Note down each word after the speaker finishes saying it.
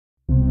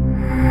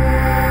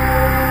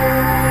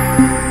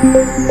So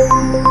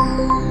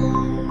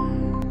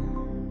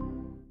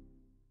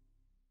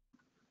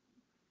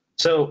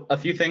a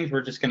few things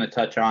we're just going to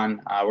touch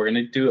on. We're going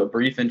to do a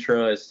brief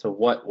intro as to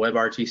what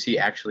WebRTC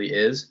actually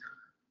is,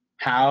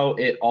 how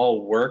it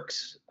all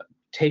works,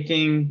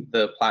 taking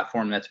the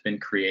platform that's been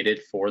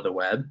created for the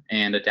web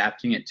and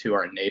adapting it to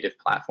our native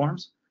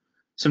platforms,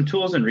 some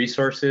tools and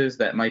resources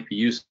that might be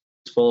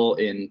useful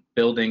in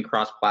building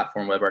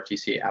cross-platform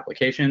WebRTC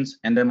applications,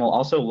 and then we'll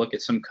also look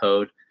at some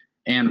code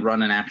and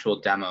run an actual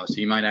demo, so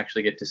you might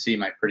actually get to see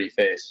my pretty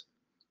face.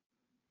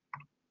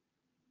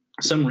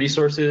 Some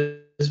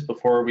resources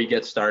before we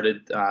get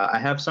started. I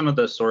have some of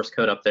the source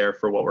code up there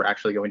for what we're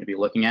actually going to be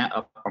looking at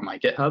up on my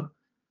GitHub.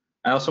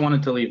 I also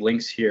wanted to leave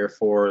links here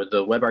for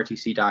the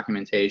WebRTC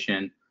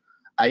documentation,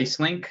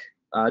 IceLink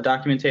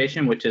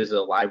documentation, which is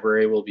a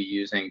library we'll be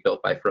using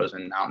built by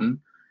Frozen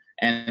Mountain,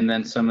 and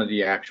then some of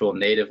the actual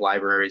native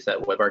libraries that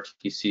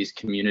WebRTC's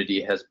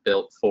community has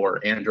built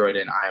for Android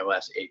and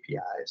iOS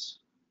APIs.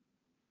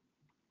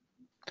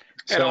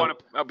 And so, I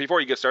want to, before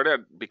you get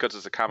started, because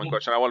it's a common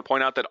question, I want to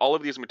point out that all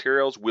of these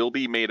materials will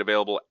be made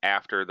available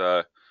after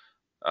the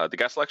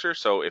guest lecture.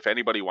 So if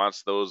anybody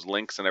wants those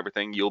links and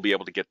everything, you'll be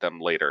able to get them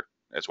later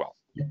as well.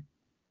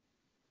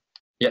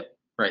 Yep,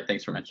 right.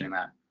 Thanks for mentioning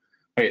that.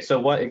 Okay,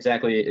 so what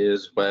exactly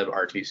is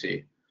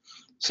WebRTC?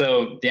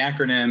 So the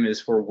acronym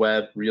is for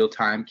Web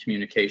Real-Time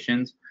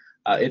Communications.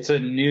 It's a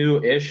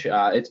new-ish,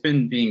 it's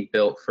been being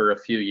built for a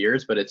few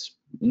years, but it's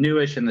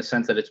newish in the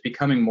sense that it's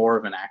becoming more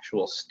of an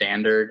actual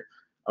standard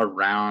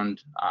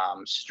around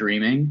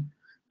streaming,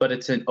 but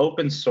it's an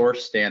open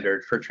source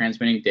standard for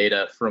transmitting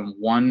data from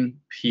one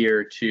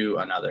peer to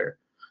another.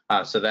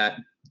 So that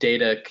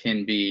data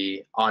can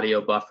be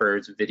audio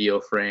buffers, video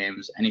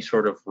frames, any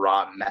sort of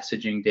raw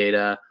messaging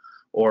data,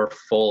 or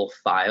full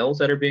files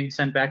that are being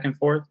sent back and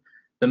forth.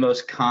 The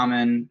most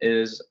common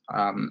is,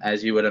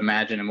 as you would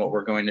imagine and what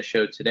we're going to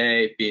show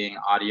today, being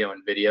audio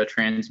and video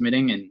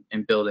transmitting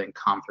and building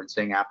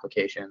conferencing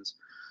applications.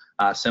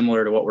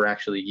 Similar to what we're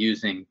actually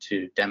using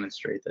to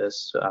demonstrate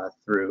this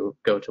through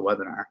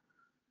GoToWebinar.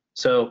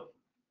 So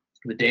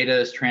the data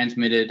is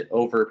transmitted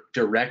over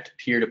direct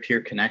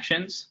peer-to-peer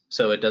connections,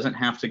 so it doesn't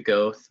have to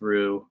go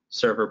through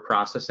server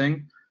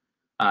processing.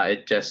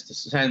 It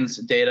just sends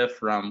data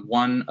from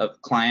one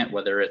client,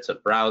 whether it's a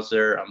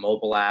browser, a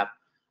mobile app,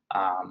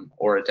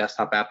 or a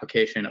desktop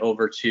application,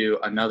 over to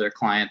another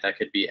client that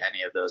could be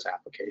any of those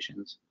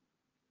applications.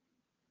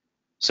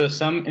 So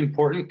some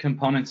important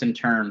components and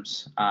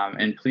terms,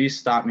 and please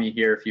stop me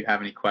here if you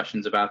have any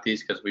questions about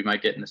these, because we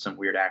might get into some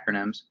weird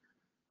acronyms.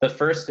 The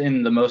first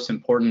and the most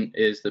important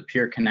is the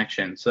peer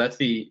connection. So that's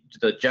the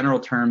general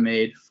term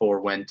made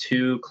for when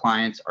two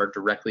clients are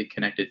directly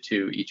connected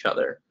to each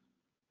other.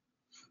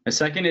 The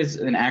second is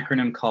an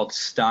acronym called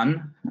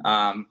STUN.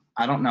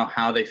 I don't know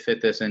how they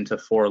fit this into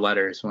 4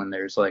 letters when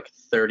there's like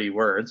 30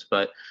 words,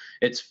 but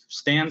it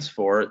stands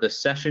for the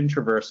Session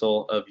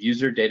Traversal of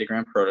User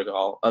Datagram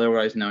Protocol,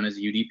 otherwise known as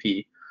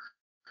UDP,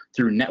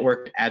 through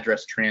Network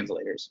Address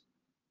Translators.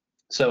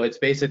 So it's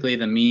basically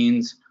the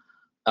means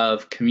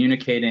of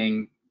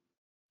communicating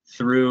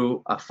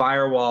through a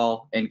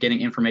firewall and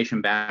getting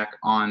information back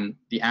on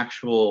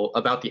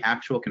about the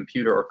actual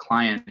computer or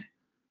client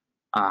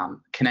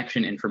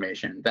connection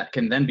information that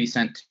can then be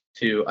sent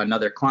to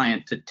another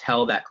client to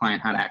tell that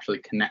client how to actually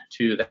connect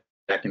to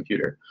that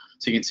computer.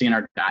 So you can see in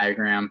our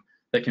diagram,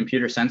 the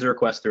computer sends a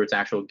request through its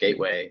actual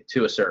gateway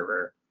to a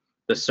server.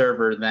 The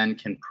server then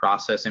can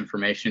process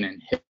information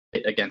and hit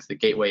it against the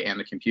gateway and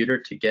the computer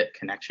to get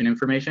connection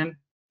information,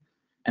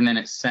 and then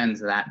it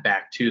sends that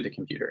back to the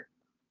computer.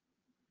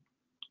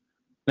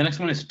 The next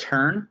one is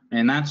turn,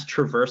 and that's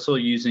traversal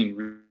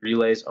using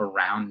relays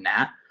around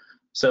NAT.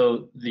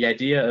 So the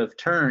idea of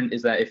turn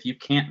is that if you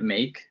can't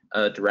make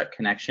a direct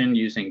connection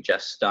using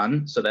just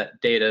stun, so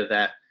that data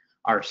that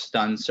our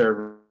stun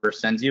server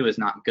sends you is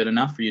not good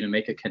enough for you to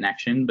make a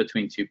connection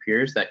between two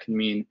peers, that can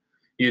mean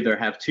you either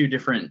have 2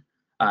 different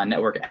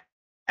network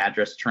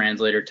address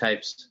translator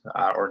types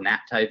or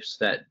NAT types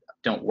that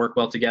don't work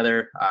well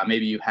together.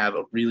 Maybe you have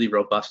a really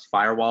robust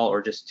firewall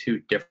or just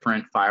 2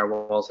 different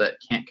firewalls that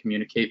can't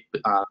communicate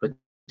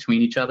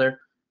between each other.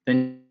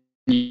 Then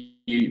you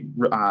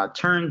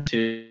turn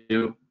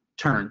to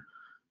turn,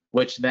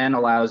 which then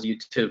allows you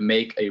to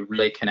make a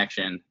relay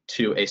connection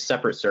to a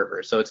separate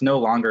server. So it's no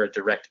longer a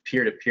direct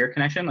peer-to-peer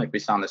connection like we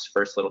saw in this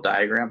first little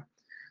diagram.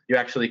 You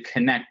actually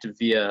connect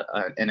via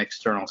an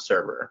external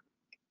server.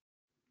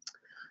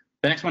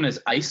 The next one is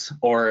ICE,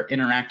 or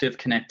Interactive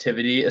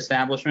Connectivity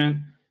Establishment.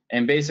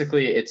 And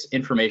basically, it's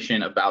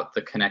information about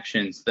the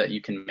connections that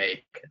you can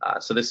make.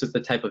 So this is the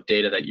type of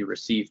data that you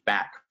receive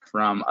back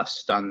from a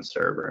stun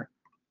server.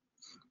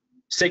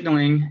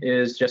 Signaling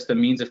is just a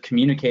means of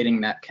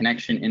communicating that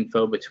connection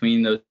info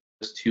between those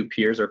 2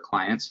 peers or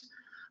clients.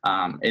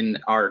 In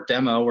our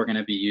demo, we're going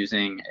to be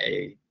using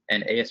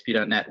an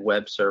ASP.NET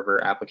web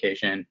server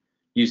application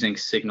using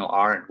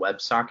SignalR and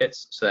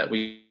WebSockets so that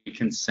we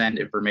can send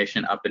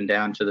information up and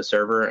down to the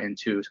server and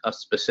to a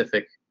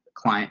specific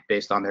client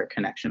based on their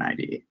connection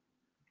ID.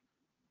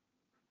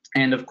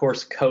 And of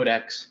course,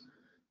 Codecs.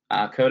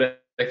 Codecs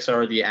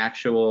are the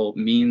actual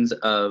means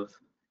of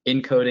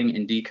encoding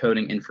and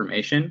decoding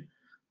information.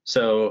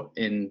 So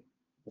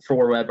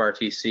for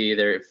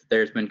WebRTC,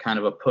 there's been kind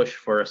of a push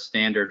for a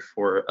standard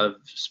for a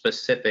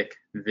specific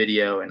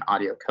video and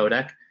audio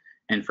codec.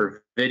 And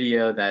for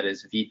video, that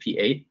is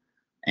VP8,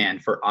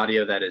 and for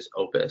audio, that is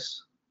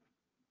Opus.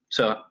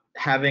 So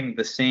having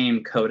the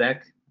same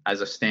codec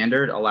as a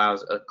standard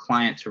allows a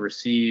client to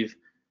receive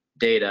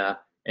data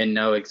and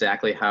know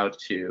exactly how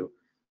to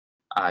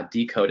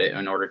decode it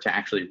in order to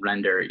actually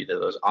render either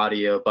those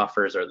audio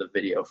buffers or the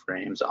video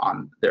frames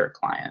on their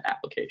client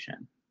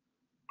application.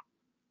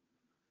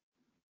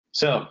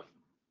 So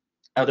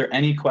are there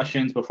any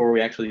questions before we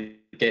actually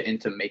get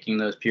into making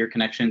those peer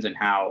connections and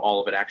how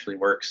all of it actually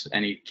works?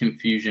 Any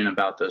confusion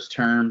about those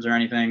terms or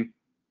anything?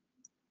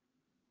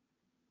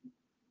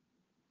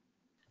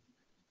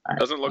 Right,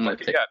 doesn't look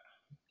like it yet.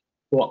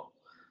 Cool. All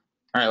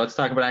right, let's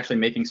talk about actually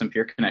making some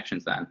peer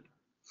connections then.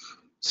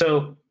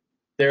 So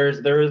there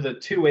are the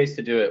two ways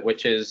to do it,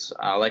 which is,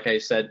 like I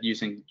said,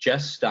 using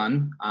just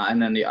Dunn,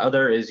 and then the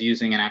other is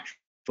using an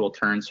actual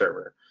turn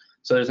server.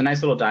 So there's a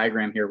nice little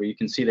diagram here where you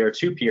can see there are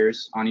two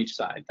peers on each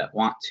side that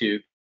want to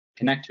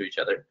connect to each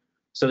other.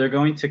 So they're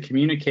going to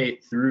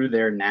communicate through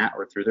their NAT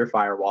or through their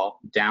firewall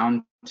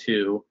down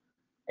to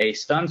a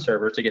Dunn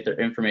server to get their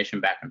information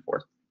back and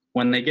forth.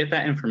 When they get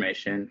that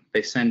information,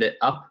 they send it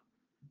up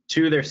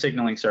to their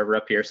signaling server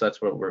up here. So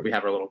that's where we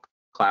have our little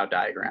cloud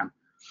diagram.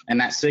 And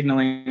that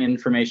signaling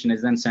information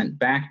is then sent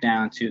back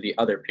down to the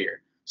other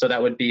peer. So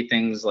that would be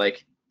things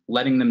like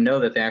letting them know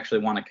that they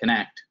actually want to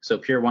connect. So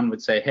peer 1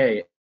 would say,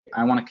 hey,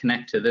 I want to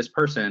connect to this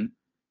person.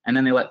 And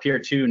then they let peer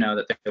 2 know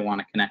that they want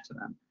to connect to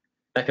them.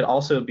 That could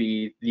also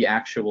be the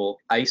actual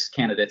ICE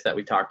candidates that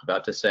we talked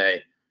about to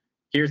say,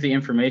 here's the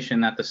information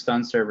that the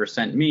Dunn server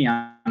sent me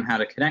on how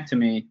to connect to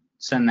me,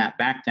 send that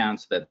back down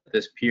so that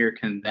this peer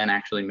can then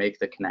actually make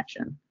the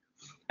connection.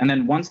 And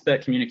then once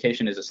that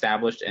communication is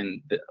established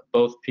and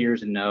both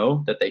peers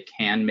know that they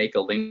can make a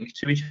link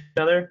to each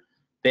other,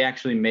 they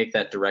actually make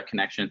that direct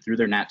connection through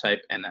their NAT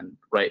type and then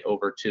right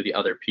over to the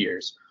other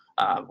peers,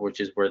 which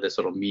is where this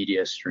little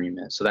media stream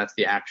is. So that's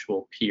the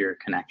actual peer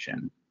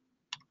connection.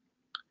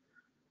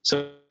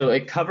 So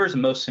it covers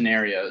most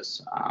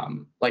scenarios.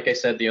 Like I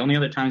said, the only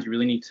other times you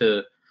really need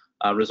to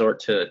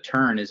resort to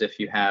turn is if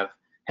you have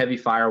heavy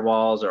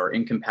firewalls or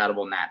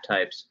incompatible NAT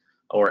types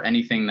or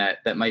anything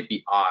that might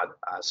be odd.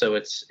 So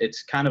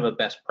it's kind of a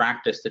best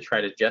practice to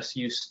try to just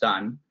use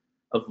Dunn,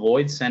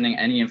 avoid sending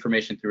any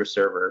information through a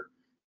server,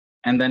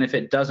 and then if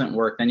it doesn't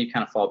work, then you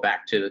kind of fall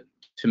back to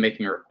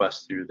making a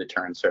request through the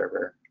turn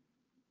server.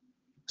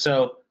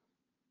 So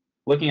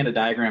looking at a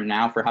diagram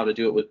now for how to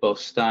do it with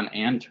both Dunn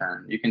and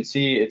turn, you can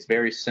see it's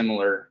very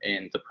similar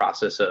in the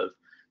process of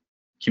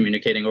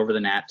communicating over the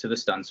NAT to the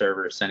Dunn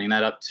server, sending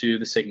that up to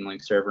the signaling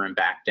server and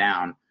back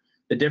down.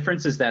 The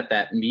difference is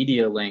that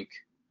media link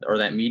or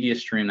that media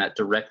stream that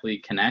directly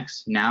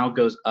connects now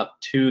goes up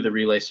to the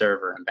relay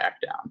server and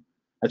back down.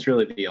 That's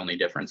really the only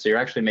difference. So you're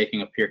actually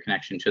making a peer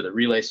connection to the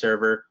relay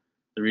server.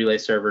 The relay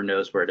server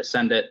knows where to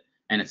send it,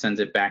 and it sends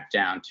it back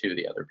down to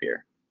the other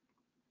peer.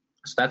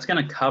 So that's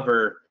going to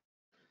cover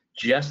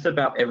just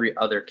about every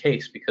other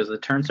case because the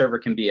turn server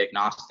can be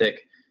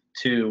agnostic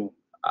to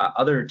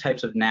other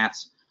types of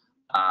NATs,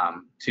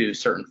 to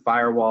certain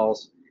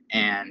firewalls,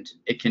 and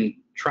it can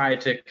try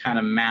to kind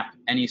of map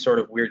any sort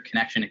of weird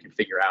connection it can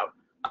figure out,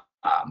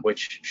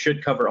 which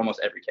should cover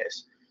almost every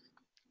case.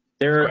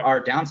 There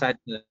are downsides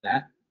to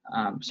that.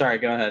 Sorry,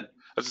 go ahead.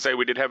 I was going to say,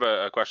 we did have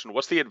a question.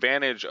 What's the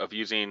advantage of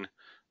using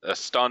a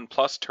Dunn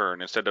plus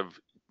turn instead of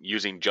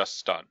using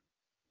just Dunn?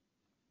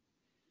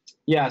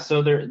 Yeah,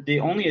 so the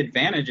only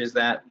advantage is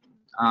that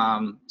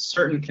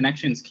certain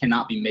connections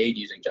cannot be made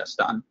using just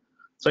Dunn.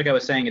 So like I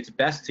was saying, it's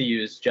best to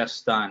use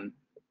just Dunn.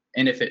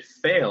 And if it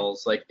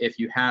fails, like if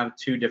you have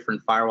two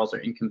different firewalls or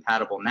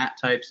incompatible NAT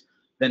types,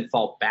 then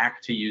fall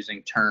back to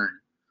using turn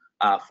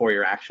for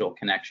your actual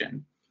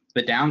connection.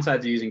 The downsides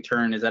of using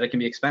turn is that it can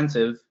be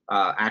expensive,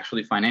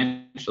 actually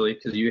financially,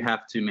 because you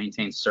have to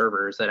maintain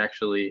servers that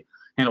actually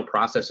handle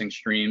processing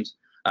streams.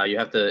 You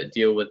have to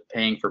deal with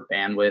paying for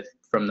bandwidth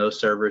from those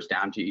servers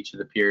down to each of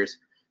the peers.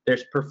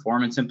 There's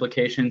performance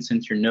implications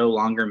since you're no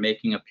longer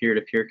making a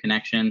peer-to-peer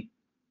connection.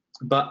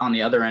 But on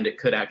the other end, it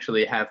could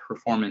actually have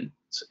performance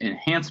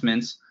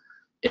enhancements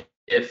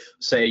if,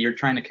 say, you're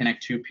trying to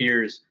connect two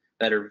peers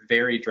that are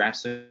very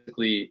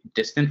drastically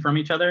distant from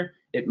each other.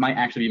 It might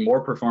actually be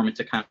more performant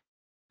to kind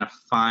of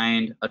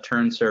find a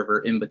turn server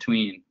in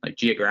between, like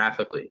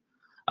geographically,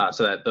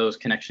 so that those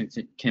connections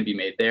can be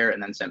made there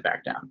and then sent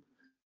back down.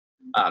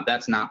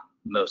 That's not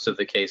most of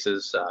the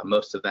cases.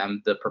 Most of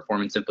them, the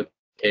performance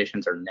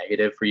implications are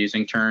negative for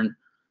using turn,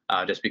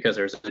 just because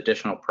there's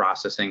additional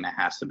processing that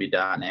has to be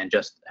done and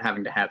just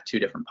having to have two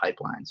different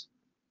pipelines.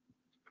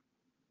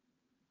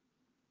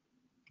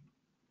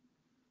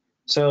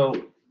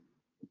 So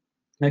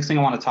next thing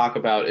I want to talk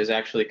about is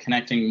actually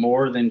connecting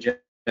more than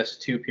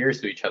just two peers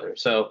to each other.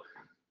 So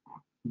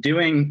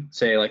doing,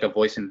 say, like a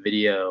voice and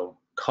video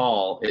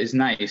call is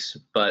nice,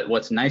 but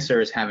what's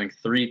nicer is having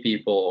 3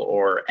 people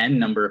or n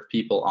number of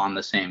people on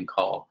the same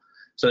call.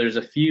 So there's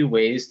a few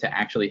ways to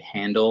actually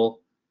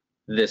handle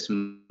this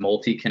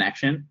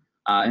multi-connection.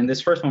 And this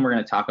first one we're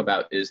going to talk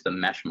about is the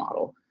mesh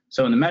model.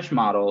 So in the mesh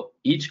model,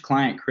 each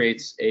client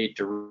creates a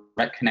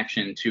direct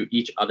connection to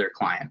each other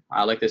client.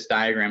 Like this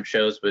diagram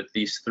shows with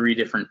these 3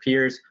 different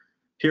peers.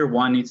 Peer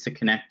 1 needs to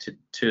connect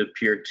to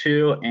peer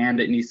 2, and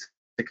it needs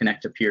to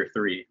connect to peer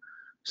 3.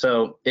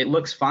 So it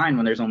looks fine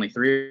when there's only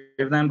 3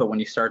 of them, but when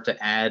you start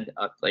to add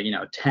up, like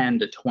 10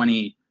 to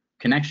 20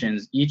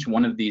 connections, each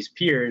one of these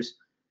peers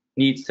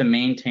needs to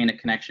maintain a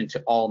connection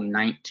to all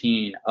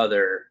 19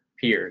 other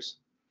peers.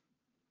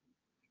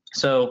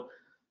 So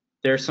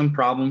there's some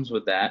problems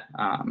with that,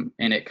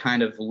 and it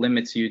kind of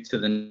limits you to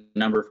the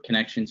number of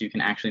connections you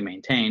can actually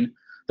maintain.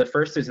 The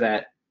first is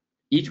that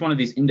each one of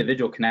these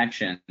individual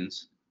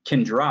connections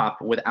can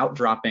drop without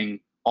dropping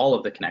all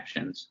of the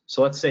connections.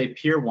 So let's say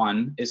peer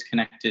 1 is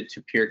connected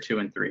to peer 2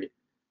 and 3. Let's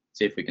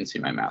see if we can see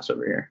my mouse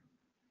over here.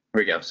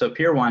 Here we go. So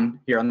peer 1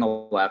 here on the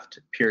left,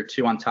 peer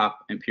 2 on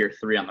top, and peer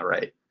 3 on the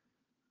right.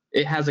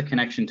 It has a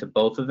connection to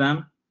both of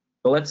them,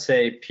 but let's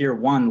say peer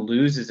 1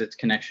 loses its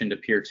connection to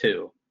peer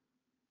 2.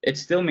 It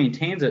still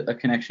maintains a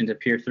connection to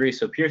peer 3.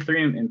 So peer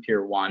 3 and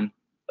peer 1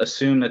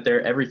 assume that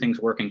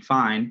everything's working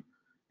fine,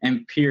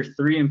 and peer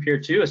 3 and peer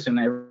 2 assume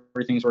that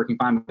everything's working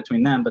fine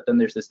between them, but then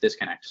there's this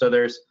disconnect. So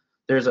there's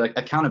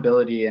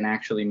accountability in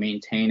actually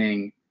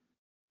maintaining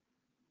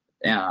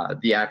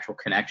the actual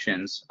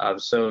connections.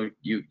 So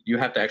you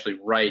have to actually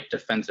write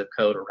defensive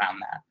code around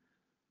that.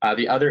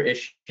 The other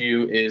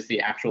issue is the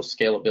actual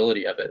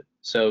scalability of it.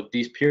 So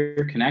these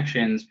peer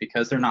connections,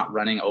 because they're not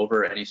running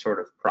over any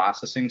sort of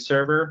processing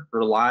server,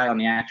 rely on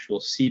the actual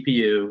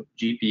CPU,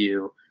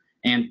 GPU,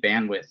 and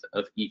bandwidth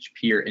of each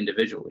peer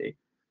individually.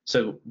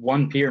 So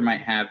one peer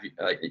might have,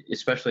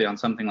 especially on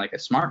something like a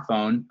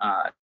smartphone,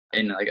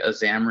 in like a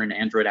Xamarin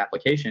Android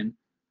application,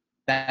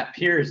 that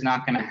peer is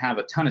not going to have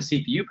a ton of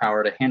CPU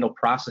power to handle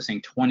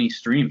processing 20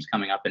 streams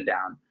coming up and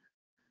down.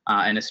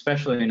 And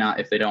especially not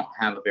if they don't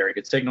have a very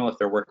good signal, if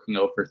they're working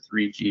over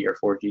 3G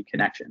or 4G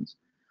connections.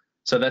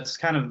 So that's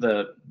kind of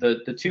the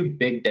 2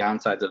 big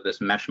downsides of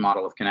this mesh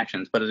model of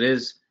connections, but it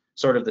is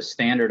sort of the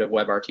standard of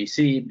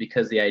WebRTC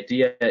because the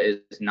idea is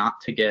not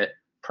to get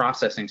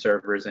processing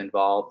servers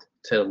involved,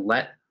 to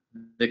let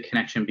the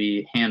connection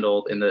be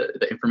handled and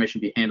the information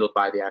be handled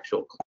by the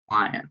actual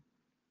client.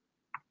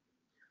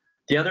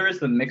 The other is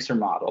the mixer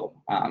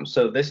model.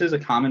 So this is a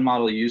common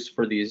model used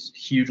for these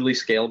hugely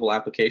scalable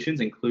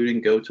applications,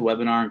 including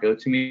GoToWebinar and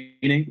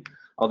GoToMeeting,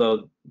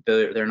 although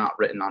they're not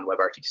written on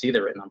WebRTC,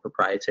 they're written on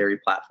proprietary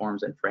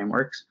platforms and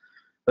frameworks.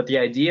 But the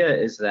idea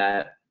is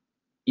that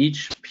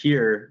each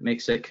peer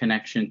makes a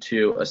connection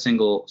to a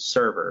single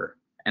server,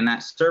 and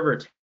that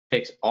server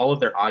takes all of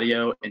their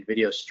audio and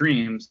video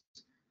streams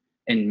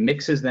and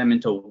mixes them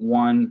into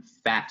one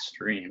fat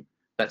stream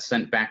that's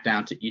sent back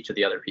down to each of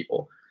the other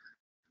people.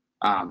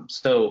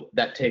 So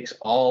that takes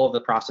all of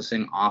the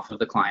processing off of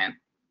the client.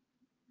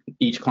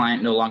 Each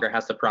client no longer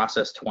has to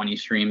process 20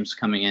 streams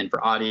coming in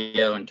for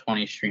audio and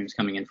 20 streams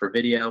coming in for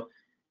video.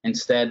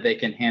 Instead, they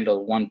can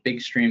handle one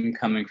big stream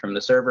coming from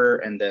the server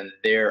and then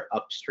their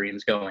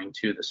upstreams going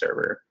to the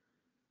server.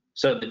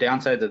 So the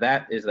downside of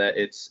that is that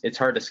it's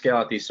hard to scale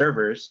out these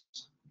servers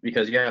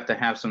because you have to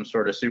have some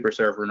sort of super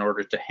server in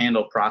order to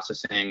handle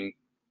processing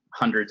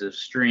hundreds of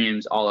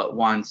streams all at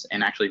once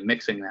and actually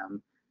mixing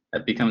them.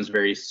 That becomes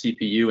very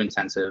CPU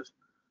intensive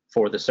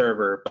for the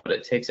server, but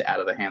it takes it out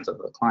of the hands of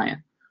the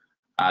client.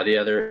 The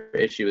other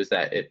issue is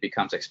that it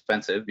becomes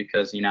expensive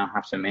because you now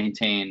have to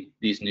maintain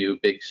these new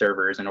big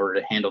servers in order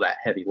to handle that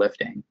heavy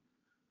lifting.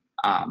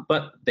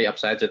 But the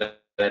upsides are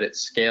that it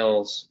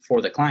scales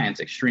for the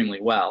clients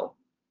extremely well.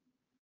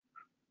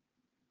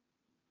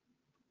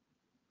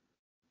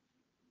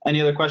 Any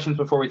other questions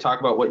before we talk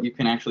about what you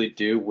can actually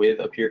do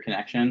with a peer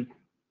connection?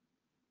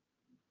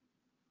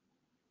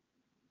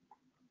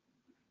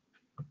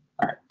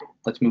 All right,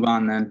 let's move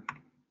on then.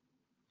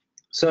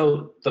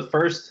 So the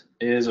first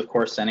is, of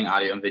course, sending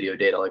audio and video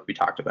data like we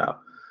talked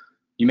about.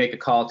 You make a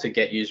call to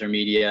get user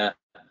media.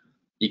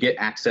 You get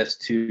access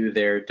to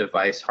their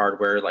device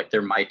hardware like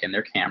their mic and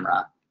their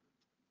camera.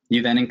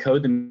 You then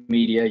encode the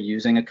media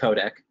using a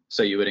codec.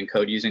 So you would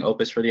encode using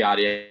Opus for the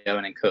audio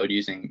and encode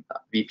using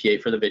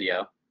VP8 for the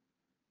video.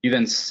 You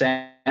then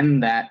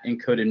send that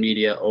encoded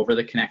media over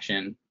the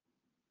connection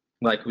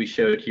like we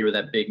showed here with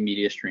that big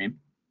media stream.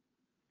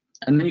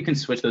 And then you can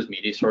switch those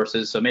media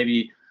sources. So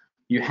maybe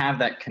you have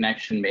that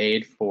connection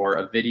made for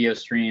a video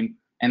stream,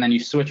 and then you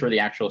switch where the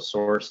actual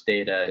source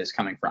data is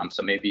coming from.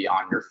 So maybe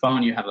on your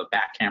phone, you have a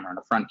back camera and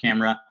a front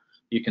camera.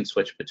 You can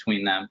switch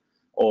between them.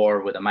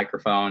 Or with a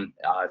microphone,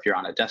 if you're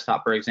on a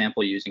desktop, for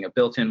example, using a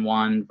built-in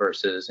one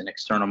versus an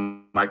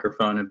external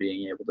microphone and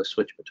being able to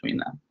switch between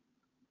them.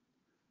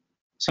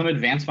 Some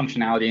advanced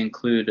functionality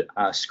include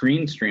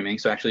screen streaming,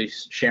 so actually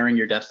sharing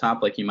your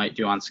desktop like you might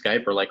do on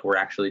Skype or like we're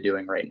actually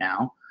doing right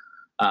now.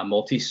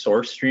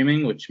 Multi-source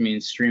streaming, which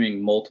means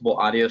streaming multiple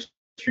audio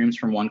streams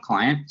from one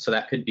client. So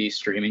that could be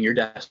streaming your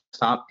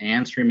desktop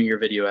and streaming your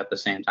video at the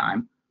same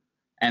time.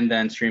 and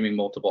then streaming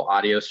multiple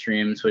audio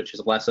streams, which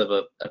is less of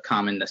a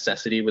common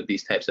necessity with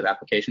these types of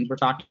applications we're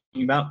talking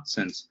about,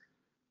 since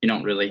you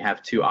don't really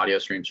have two audio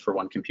streams for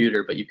one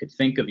computer, but you could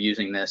think of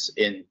using this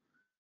in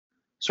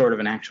sort of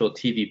an actual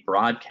TV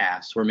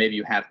broadcast where maybe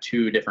you have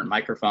two different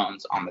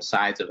microphones on the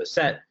sides of a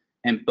set,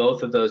 and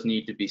both of those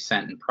need to be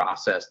sent and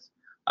processed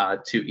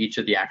to each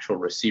of the actual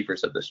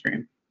receivers of the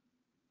stream.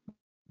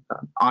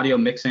 Audio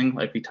mixing,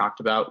 like we talked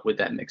about with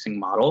that mixing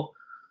model.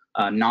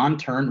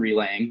 Non-turn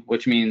relaying,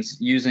 which means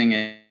using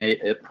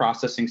a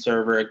processing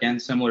server, again,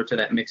 similar to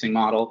that mixing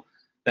model,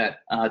 that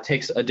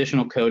takes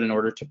additional code in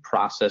order to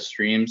process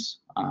streams.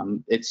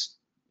 It's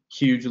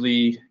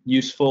hugely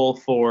useful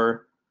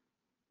for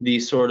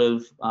these sort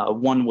of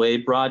one-way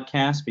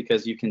broadcasts,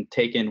 because you can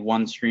take in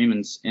one stream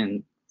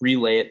and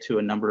relay it to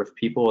a number of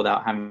people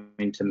without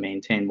having to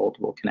maintain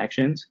multiple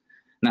connections.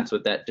 And that's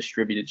what that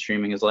distributed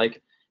streaming is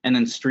like. And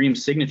then stream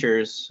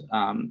signatures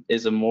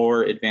is a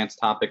more advanced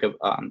topic of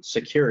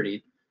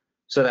security,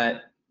 so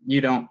that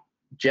you don't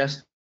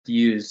just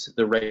use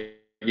the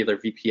regular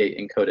VP8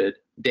 encoded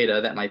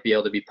data that might be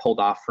able to be pulled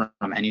off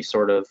from any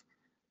sort of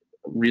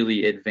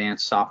really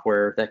advanced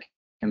software that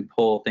can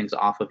pull things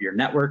off of your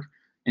network.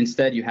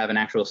 Instead, you have an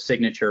actual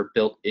signature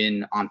built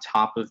in on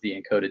top of the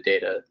encoded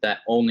data that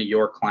only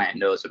your client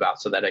knows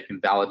about, so that it can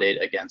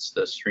validate against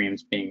the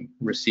streams being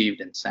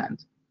received and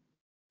sent.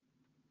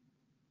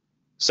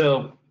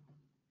 So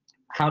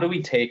how do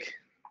we take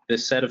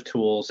this set of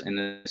tools and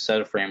this set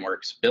of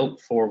frameworks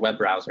built for web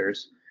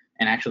browsers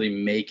and actually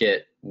make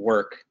it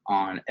work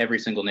on every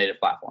single native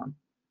platform?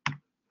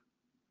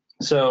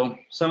 So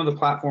some of the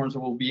platforms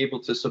we'll be able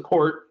to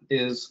support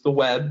is the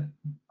web,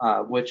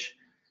 which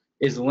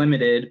is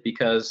limited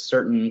because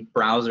certain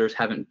browsers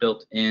haven't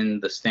built in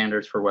the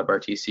standards for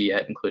WebRTC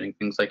yet, including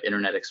things like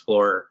Internet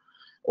Explorer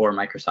or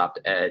Microsoft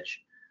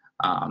Edge.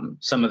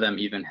 Some of them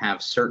even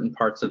have certain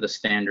parts of the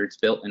standards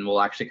built, and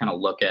we'll actually kind of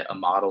look at a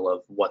model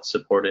of what's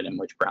supported in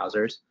which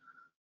browsers.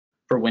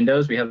 For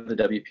Windows, we have the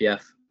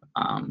WPF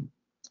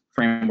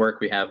framework.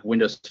 We have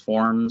Windows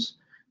Forms,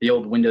 the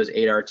old Windows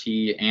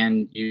 8RT,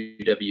 and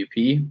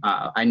UWP.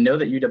 I know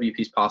that UWP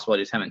is possible, I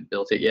just haven't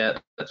built it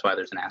yet. That's why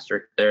there's an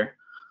asterisk there.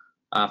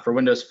 For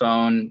Windows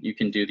Phone, you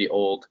can do the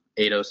old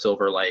 8.0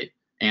 Silverlight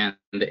and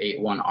the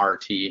 8.1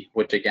 RT,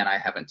 which again, I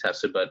haven't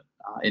tested, but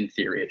in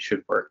theory, it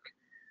should work.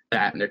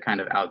 That, and they're kind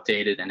of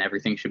outdated, and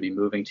everything should be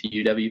moving to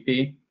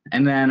UWP.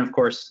 And then, of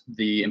course,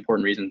 the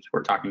important reasons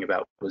we're talking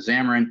about was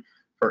Xamarin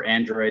for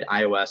Android,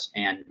 iOS,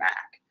 and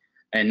Mac.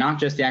 And not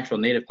just the actual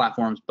native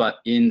platforms, but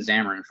in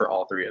Xamarin for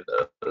all three of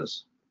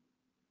those.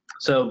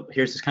 So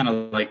here's this kind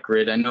of like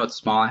grid. I know it's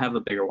small. I have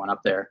a bigger one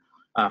up there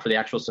for the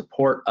actual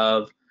support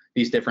of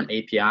these different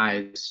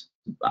APIs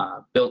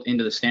built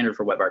into the standard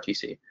for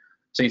WebRTC.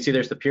 So you can see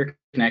there's the peer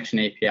connection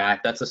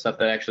API. That's the stuff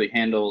that actually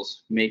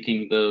handles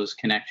making those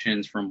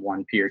connections from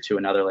one peer to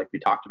another, like we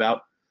talked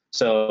about.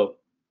 So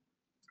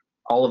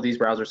all of these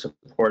browsers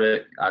support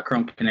it.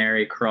 Chrome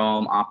Canary,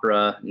 Chrome,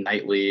 Opera,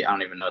 Nightly, I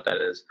don't even know what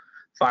that is.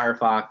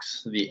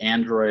 Firefox, the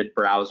Android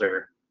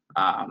browser,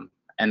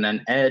 and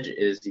then Edge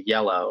is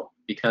yellow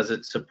because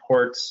it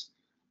supports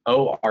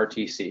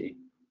ORTC,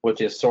 which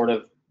is sort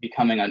of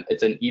becoming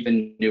it's an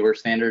even newer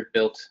standard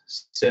built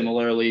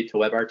similarly to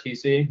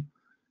WebRTC.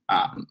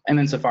 And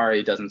then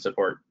Safari doesn't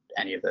support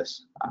any of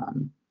this.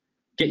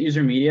 Get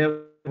User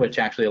Media, which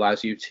actually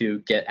allows you to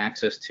get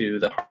access to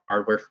the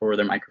hardware for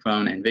their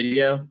microphone and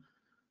video.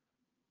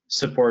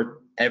 Supported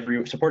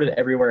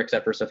everywhere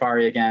except for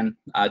Safari again.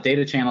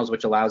 Data channels,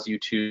 which allows you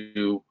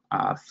to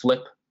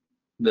flip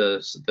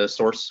the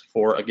source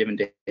for a given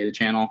data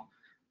channel.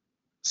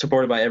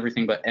 Supported by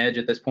everything but Edge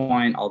at this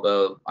point,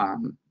 although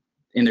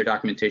in their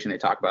documentation they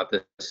talk about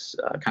this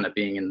kind of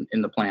being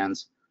in the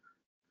plans.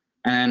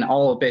 And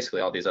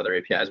basically all these other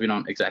APIs. We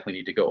don't exactly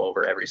need to go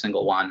over every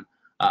single one,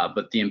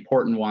 but the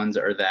important ones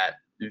are that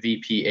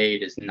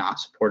VP8 is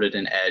not supported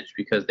in Edge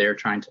because they're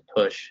trying to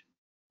push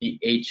the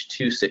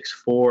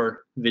H.264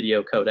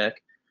 video codec.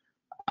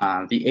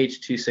 The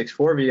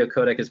H.264 video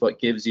codec is what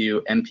gives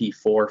you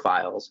MP4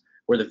 files,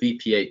 where the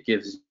VP8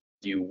 gives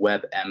you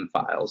WebM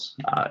files,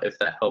 if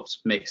that helps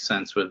make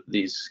sense with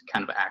these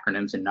kind of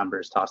acronyms and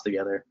numbers tossed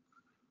together.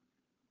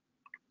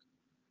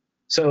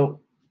 So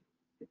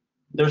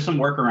there's some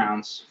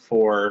workarounds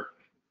for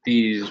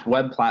these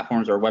web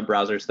platforms or web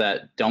browsers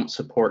that don't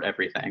support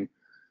everything.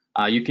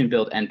 You can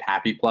build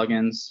NPAPI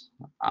plugins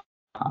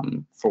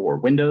for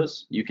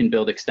Windows. You can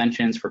build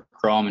extensions for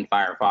Chrome and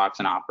Firefox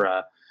and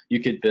Opera.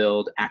 You could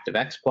build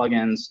ActiveX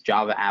plugins,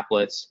 Java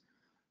applets,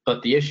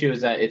 but the issue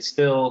is that it's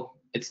still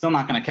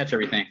not going to catch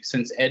everything,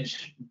 since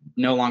Edge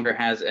no longer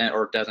has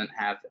or doesn't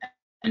have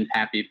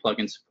NPAPI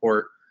plugin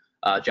support.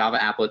 Java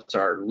applets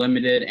are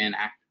limited, and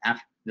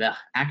the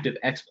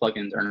ActiveX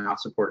plugins are not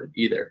supported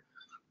either.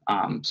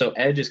 So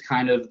Edge is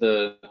kind of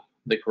the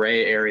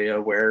gray area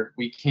where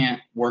we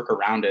can't work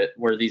around it,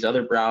 where these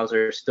other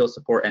browsers still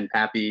support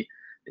NPAPI.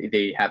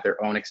 They have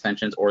their own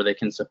extensions, or they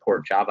can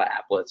support Java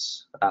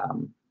applets,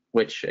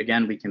 which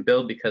again we can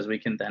build because we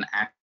can then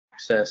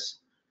access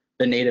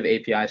the native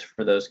APIs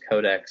for those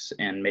codecs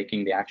and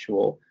making the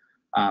actual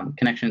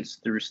connections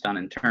through stun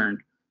and turn,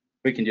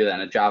 we can do that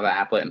in a Java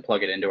applet and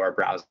plug it into our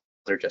browser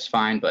just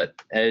fine, but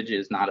Edge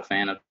is not a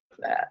fan of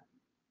that.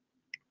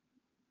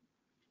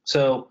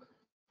 So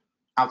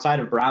outside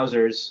of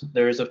browsers,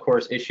 there is, of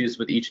course, issues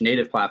with each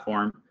native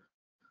platform.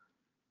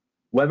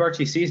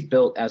 WebRTC is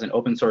built as an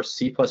open source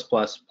C++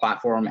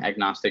 platform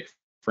agnostic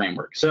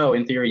framework. So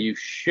in theory, you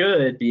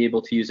should be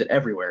able to use it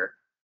everywhere.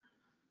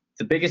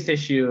 The biggest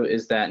issue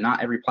is that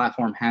not every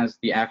platform has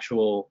the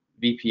actual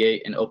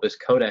VP8 and Opus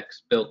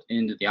codecs built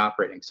into the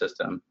operating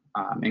system,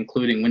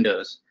 including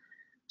Windows.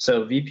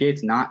 So VP8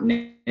 is not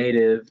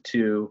native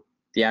to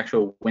the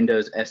actual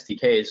Windows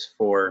SDKs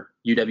for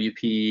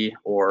UWP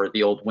or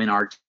the old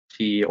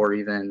WinRT or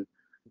even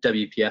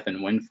WPF and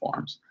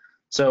WinForms.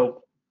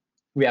 So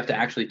we have to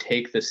actually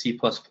take the C++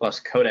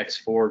 codecs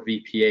for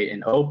VP8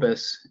 and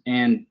Opus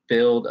and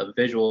build a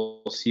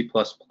visual C++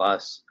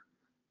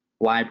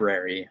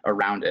 library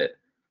around it.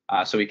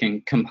 So we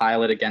can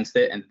compile it against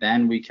it, and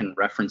then we can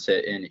reference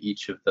it in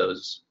each of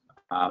those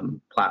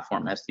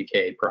platform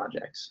SDK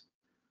projects.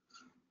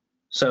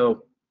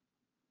 So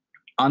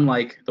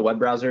unlike the web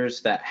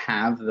browsers that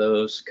have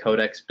those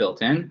codecs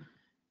built in,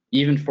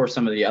 even for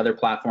some of the other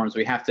platforms,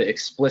 we have to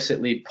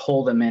explicitly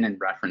pull them in and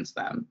reference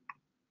them.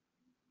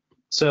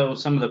 So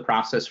some of the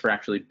process for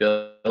actually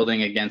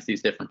building against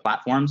these different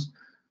platforms,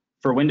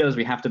 for Windows,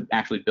 we have to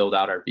actually build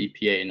out our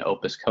VPA and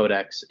Opus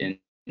codecs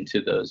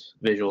into those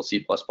visual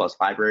C++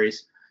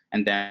 libraries,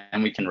 and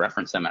then we can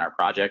reference them in our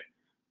project.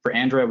 For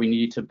Android, we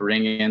need to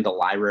bring in the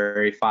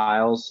library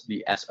files,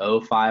 the SO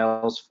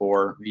files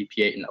for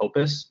VP8 and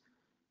Opus.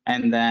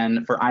 And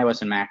then for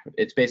iOS and Mac,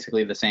 it's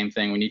basically the same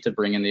thing. We need to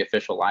bring in the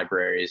official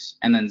libraries.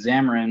 And then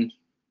Xamarin,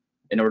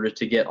 in order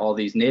to get all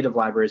these native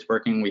libraries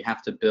working, we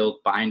have to build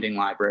binding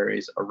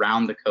libraries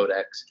around the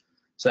codecs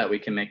so that we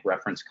can make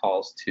reference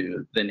calls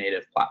to the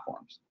native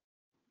platforms.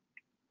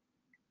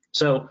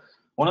 So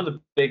one of the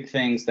big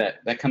things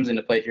that comes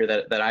into play here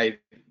that I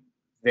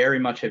very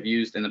much have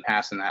used in the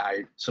past and that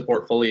I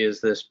support fully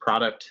is this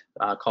product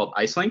called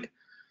IceLink.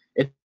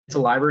 It's a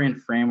library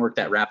and framework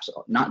that wraps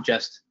not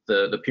just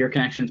the peer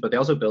connections, but they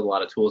also build a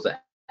lot of tools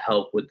that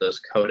help with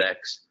those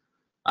codecs.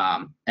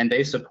 And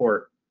they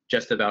support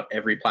just about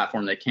every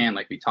platform they can,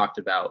 like we talked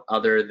about,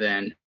 other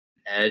than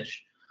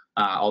Edge,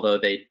 although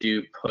they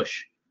do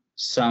push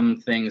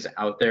some things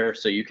out there.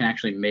 So you can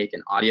actually make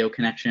an audio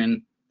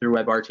connection through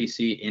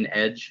WebRTC in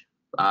Edge,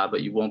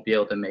 but you won't be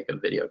able to make a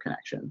video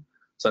connection.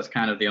 So that's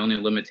kind of the only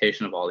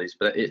limitation of all these,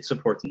 but it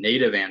supports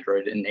native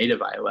Android and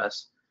native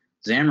iOS,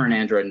 Xamarin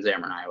Android and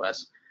Xamarin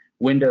iOS,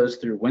 Windows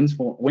through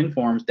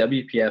WinForms,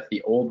 WPF,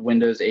 the old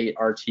Windows 8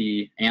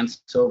 RT and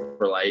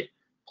Silverlight,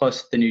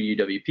 plus the new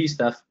UWP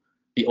stuff,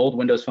 the old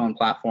Windows Phone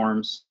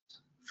platforms.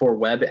 For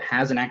web, it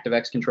has an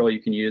ActiveX control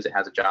you can use, it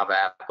has a Java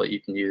applet you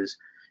can use,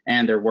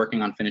 and they're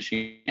working on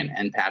finishing an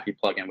NPAPI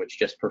plugin, which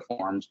just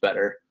performs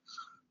better.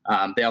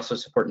 They also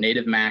support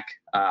native Mac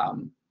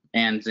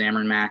and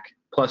Xamarin Mac,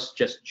 plus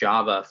just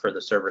Java for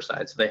the server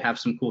side. So they have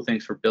some cool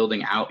things for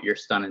building out your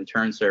stun and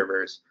turn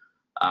servers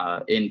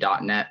in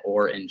 .NET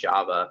or in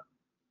Java.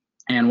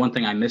 And one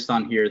thing I missed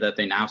on here that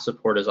they now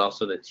support is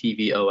also the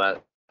TV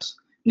OS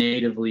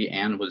natively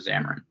and with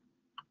Xamarin.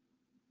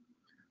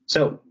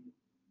 So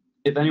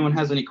if anyone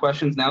has any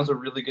questions, now's a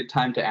really good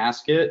time to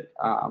ask it.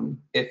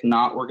 If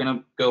not, we're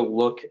gonna go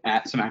look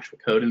at some actual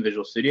code in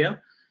Visual Studio,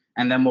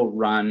 and then we'll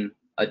run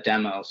a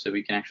demo so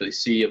we can actually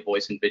see a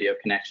voice and video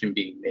connection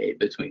being made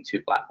between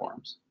two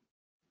platforms.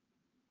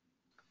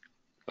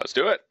 Let's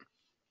do it.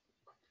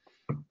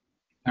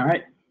 All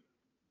right.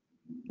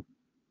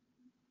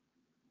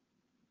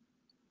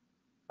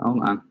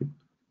 Hold on.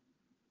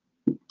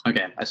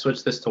 Okay, I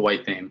switched this to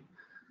white theme.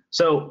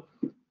 So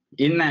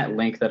in that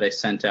link that I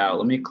sent out,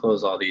 let me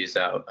close all these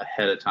out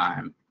ahead of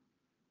time.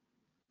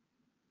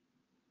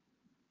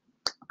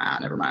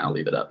 Never mind, I'll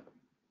leave it up.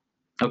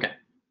 Okay.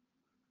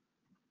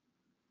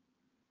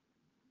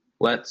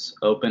 Let's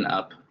open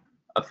up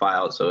a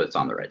file so it's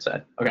on the right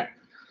side. Okay,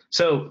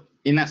 so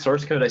in that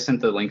source code I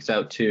sent the links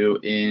out to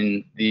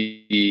in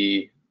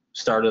the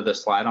start of the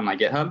slide on my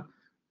GitHub,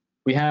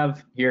 we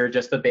have here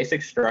just the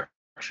basic structure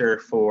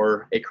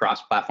for a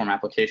cross-platform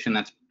application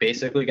that's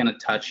basically going to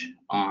touch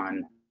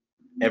on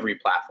every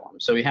platform.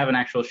 So we have an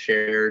actual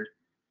shared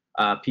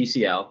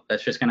PCL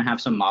that's just going to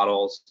have some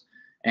models,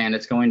 and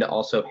it's going to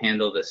also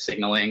handle the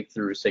signaling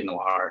through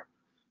SignalR.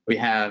 We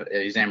have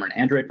a Xamarin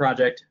Android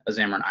project, a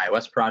Xamarin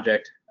iOS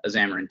project, a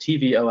Xamarin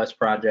TV OS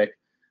project,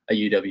 a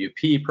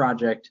UWP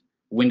project,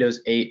 Windows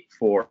 8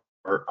 for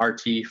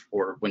RT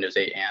for Windows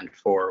 8 and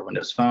for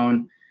Windows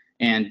Phone,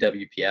 and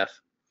WPF.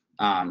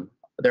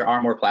 There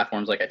are more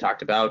platforms like I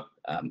talked about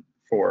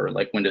for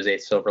like Windows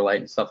 8 Silverlight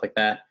and stuff like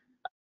that.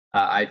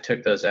 I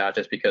took those out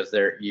just because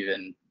they're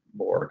even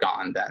more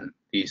gone than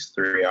these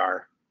three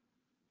are.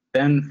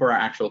 Then for our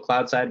actual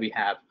cloud side, we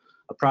have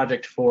a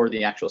project for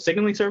the actual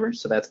signaling server.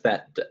 So that's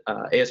that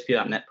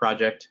ASP.NET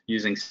project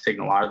using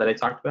SignalR that I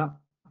talked about.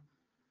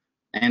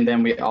 And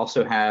then we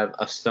also have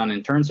a stun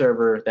and turn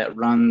server that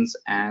runs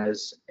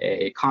as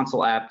a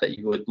console app that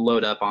you would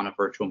load up on a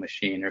virtual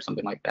machine or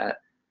something like that.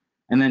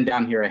 And then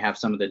down here, I have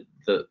some of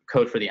the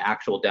code for the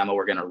actual demo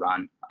we're going to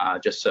run,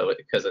 just so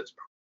because it's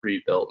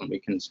pre-built and we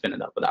can spin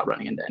it up without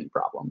running into any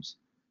problems.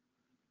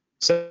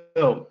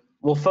 So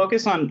we'll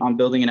focus on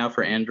building it out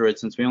for Android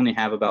since we only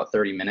have about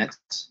 30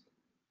 minutes.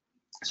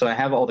 So I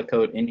have all the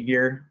code in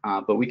here,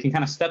 but we can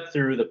kind of step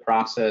through the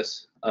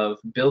process of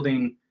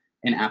building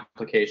an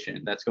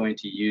application that's going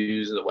to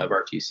use the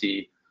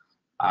WebRTC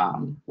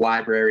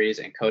libraries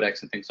and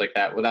codecs and things like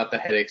that without the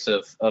headaches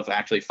of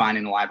actually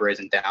finding the libraries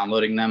and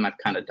downloading them. I've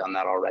kind of done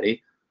that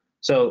already.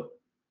 So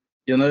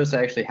you'll notice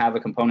I actually have a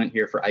component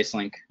here for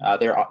IceLink.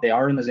 They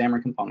are in the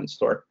Xamarin Component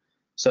Store.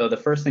 So the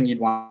first thing you'd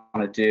want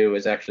to do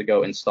is actually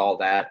go install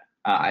that.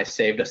 I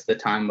saved us the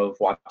time of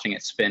watching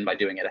it spin by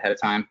doing it ahead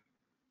of time.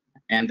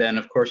 And then,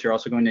 of course, you're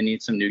also going to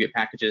need some NuGet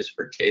packages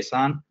for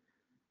JSON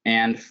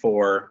and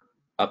for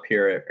up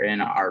here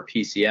in our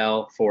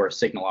PCL for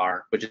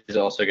SignalR, which is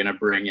also going to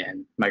bring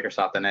in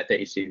Microsoft.NET to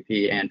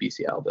HTTP and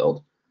BCL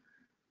build.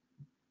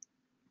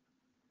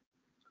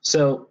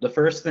 So the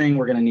first thing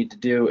we're going to need to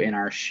do in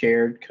our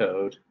shared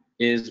code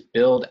is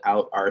build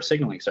out our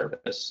signaling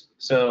service.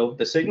 So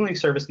the signaling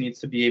service needs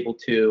to be able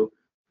to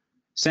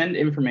send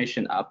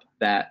information up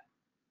that,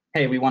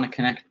 hey, we want to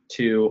connect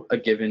to a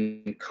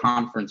given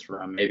conference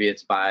room. Maybe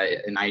it's by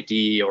an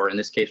ID, or in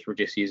this case, we're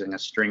just using a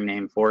string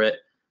name for it.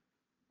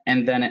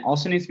 And then it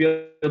also needs to be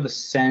able to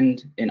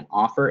send an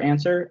offer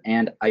answer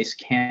and ICE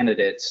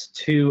candidates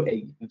to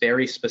a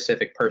very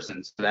specific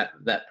person. So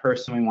that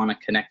person we want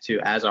to connect to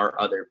as our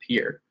other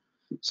peer.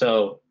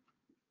 So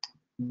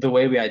the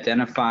way we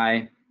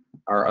identify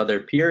our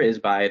other peer is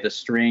by the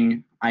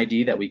string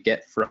ID that we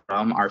get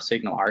from our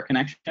SignalR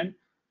connection.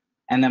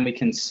 And then we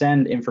can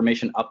send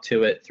information up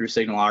to it through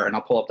SignalR, and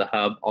I'll pull up the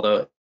hub,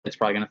 although it's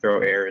probably going to throw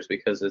errors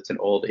because it's an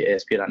old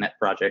ASP.NET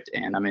project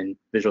and I'm in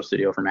Visual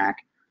Studio for Mac.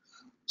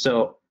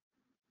 So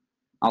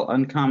I'll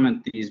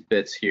uncomment these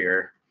bits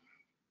here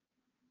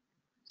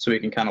so we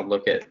can kind of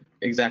look at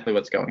exactly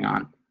what's going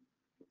on.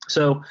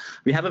 So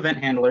we have event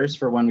handlers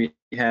for when we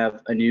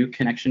have a new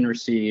connection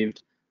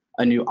received,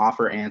 a new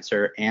offer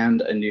answer,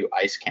 and a new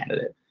ICE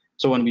candidate.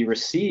 So when we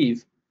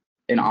receive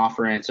an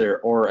offer answer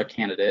or a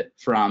candidate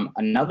from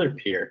another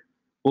peer,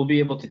 we'll be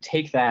able to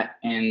take that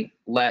and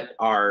let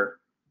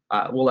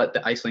we'll let the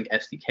IceLink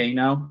SDK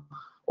know,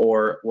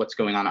 or what's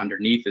going on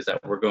underneath is that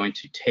we're going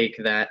to take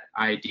that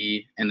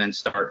ID and then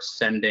start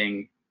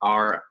sending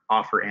our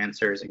offer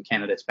answers and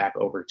candidates back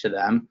over to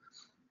them.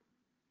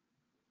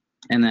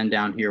 And then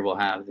down here, we'll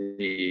have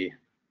the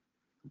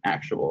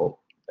actual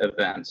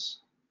events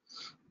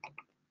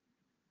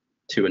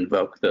to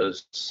invoke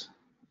those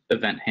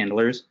event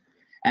handlers.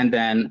 And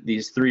then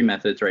these three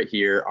methods right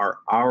here are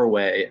our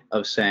way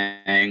of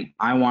saying,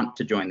 I want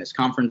to join this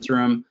conference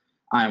room,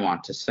 I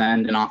want to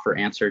send an offer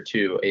answer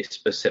to a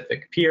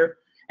specific peer,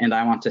 and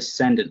I want to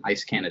send an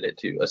ICE candidate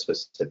to a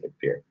specific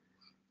peer.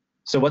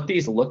 So what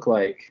these look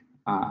like,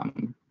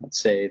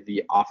 let's say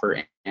the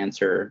offer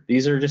answer,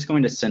 these are just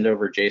going to send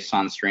over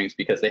JSON strings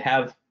because they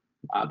have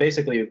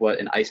basically what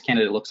an ICE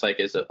candidate looks like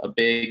is a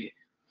big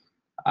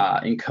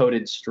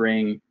encoded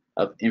string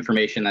of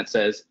information that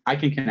says, I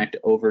can connect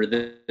over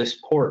this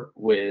port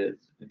with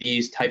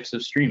these types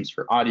of streams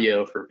for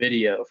audio, for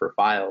video, for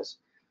files,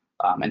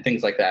 and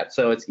things like that.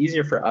 So it's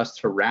easier for us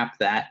to wrap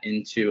that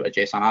into a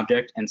JSON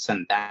object and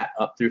send that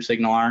up through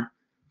SignalR.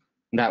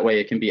 That way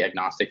it can be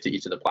agnostic to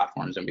each of the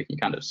platforms and we can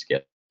kind of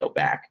skip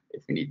back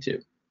if we need to.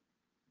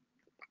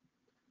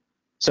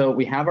 So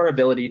we have our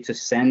ability to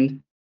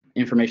send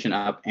information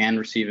up and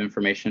receive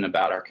information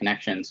about our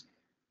connections.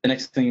 The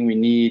next thing we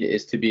need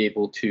is to be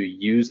able to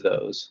use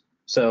those.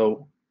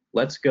 So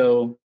let's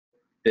go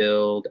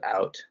build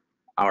out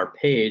our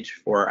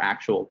page for our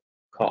actual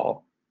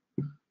call.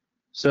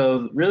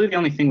 So really the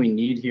only thing we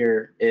need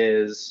here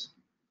is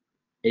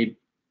a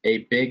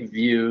big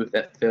view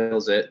that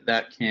fills it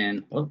that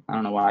can, oh, I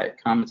don't know why it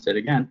commented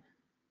again.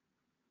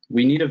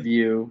 We need a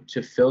view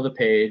to fill the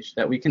page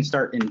that we can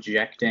start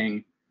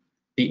injecting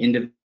the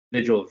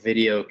individual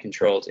video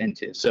controls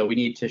into. So we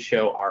need to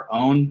show our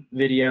own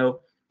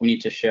video. We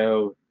need to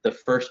show the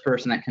first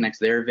person that connects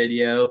their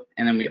video.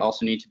 And then we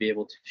also need to be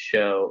able to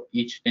show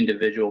each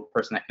individual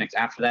person that connects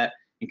after that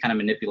and kind of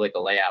manipulate the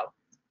layout.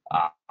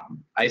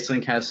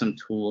 IceLink has some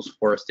tools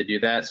for us to do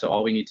that. So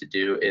all we need to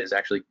do is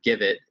actually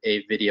give it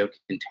a video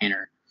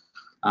container.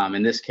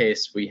 In this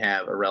case, we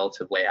have a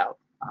relative layout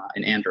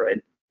in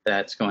Android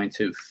that's going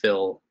to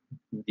fill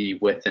the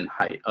width and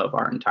height of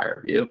our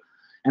entire view.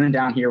 And then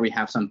down here, we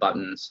have some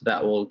buttons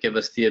that will give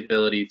us the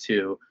ability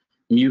to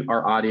mute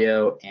our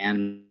audio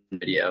and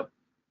video.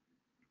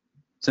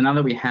 So now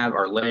that we have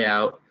our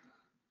layout,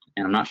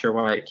 and I'm not sure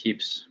why it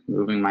keeps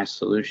moving my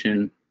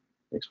solution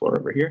explorer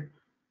over here,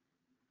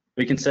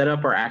 we can set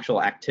up our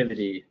actual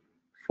activity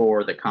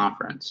for the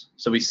conference.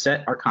 So we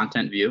set our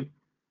content view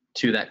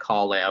to that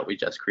call layout we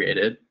just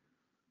created.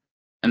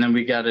 And then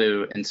we got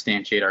to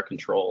instantiate our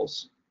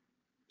controls.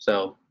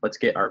 So let's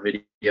get our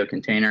video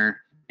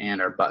container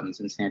and our buttons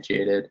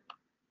instantiated.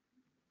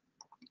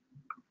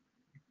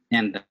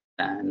 And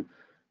then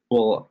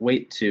we'll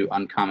wait to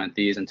uncomment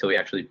these until we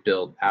actually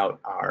build out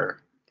our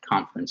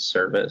conference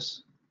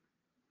service.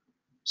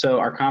 So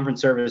our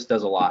conference service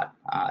does a lot.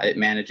 It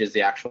manages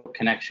the actual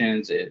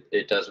connections.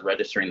 It does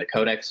registering the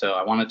codec. So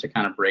I wanted to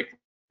kind of break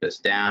this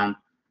down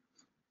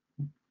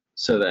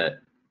so that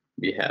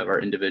we have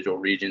our individual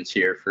regions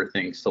here for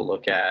things to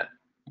look at.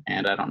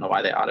 And I don't know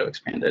why they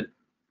auto-expanded.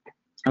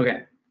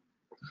 Okay,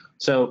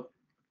 so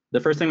the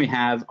first thing we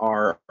have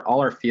are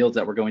all our fields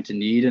that we're going to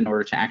need in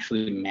order to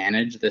actually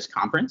manage this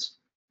conference.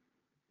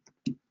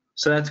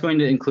 So that's going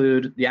to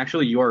include the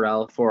actual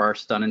URL for our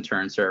stun and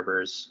turn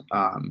servers.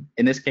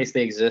 In this case,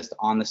 they exist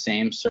on the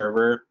same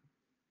server.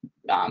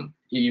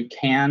 You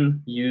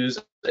can use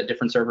a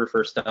different server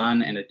for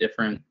stun and a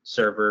different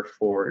server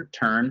for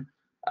turn,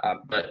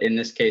 but in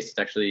this case, it's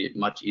actually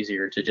much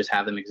easier to just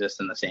have them exist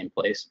in the same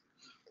place.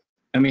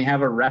 And we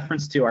have a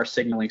reference to our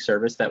signaling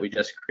service that we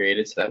just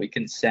created so that we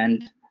can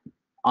send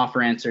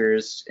offer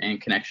answers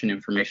and connection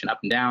information up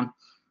and down.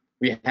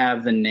 We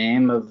have the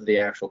name of the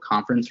actual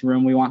conference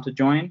room we want to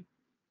join.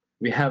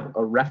 We have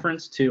a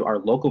reference to our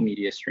local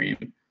media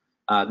stream.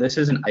 This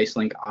is an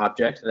IceLink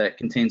object that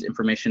contains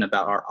information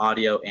about our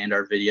audio and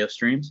our video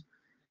streams.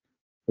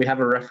 We have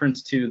a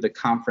reference to the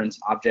conference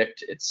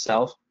object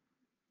itself.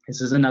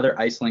 This is another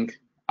IceLink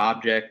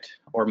object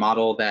or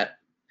model that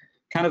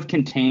kind of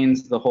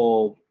contains the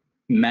whole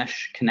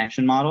mesh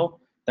connection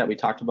model that we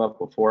talked about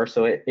before.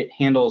 So it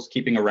handles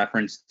keeping a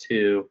reference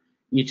to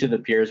each of the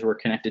peers we're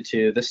connected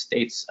to, the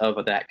states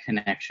of that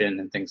connection,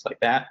 and things like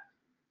that.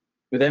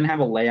 We then have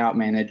a layout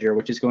manager,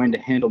 which is going to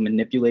handle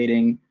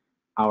manipulating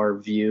our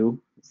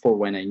view for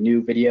when a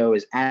new video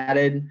is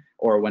added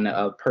or when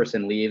a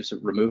person leaves,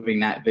 removing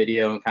that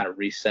video and kind of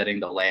resetting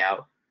the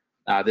layout.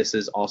 This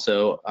is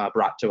also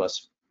brought to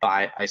us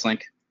by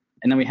IceLink.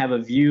 And then we have a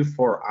view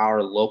for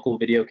our local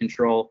video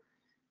control.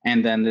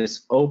 And then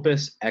this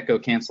Opus echo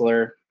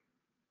canceller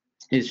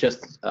is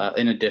just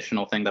an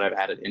additional thing that I've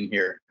added in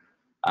here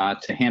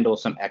to handle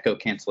some echo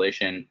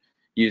cancellation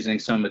using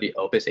some of the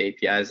Opus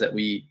APIs that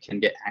we can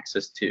get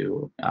access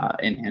to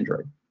in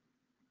Android.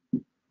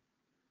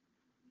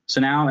 So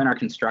now in our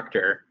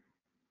constructor,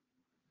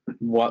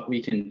 what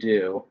we can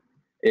do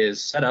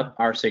is set up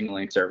our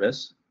signaling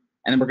service,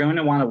 and then we're going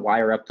to want to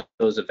wire up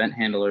those event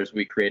handlers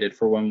we created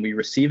for when we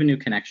receive a new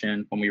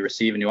connection, when we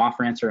receive a new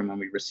offer answer, and when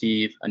we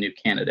receive a new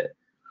candidate.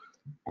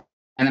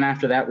 And then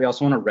after that, we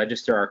also want to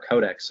register our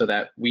codecs so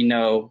that we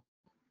know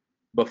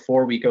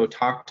before we go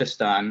talk to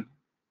stun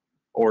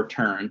or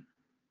turn,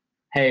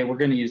 hey, we're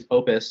going to use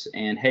Opus,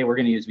 and hey, we're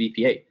going to use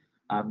VP8.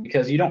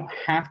 Because you don't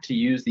have to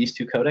use these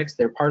two codecs.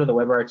 They're part of the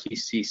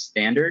WebRTC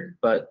standard,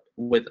 but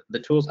with the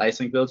tools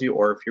IceLink builds you,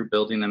 or if you're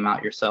building them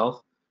out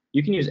yourself,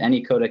 you can use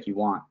any codec you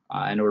want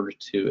in order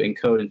to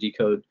encode and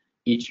decode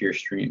each of your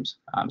streams.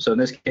 So in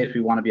this case,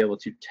 we want to be able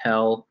to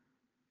tell,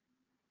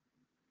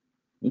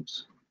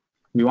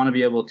 we want to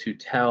be able to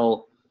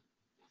tell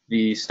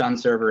the stun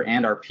server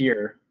and our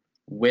peer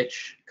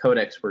which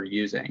codecs we're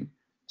using.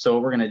 So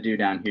what we're going to do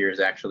down here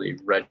is actually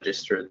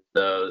register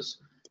those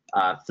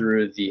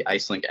through the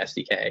IceLink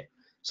SDK.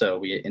 So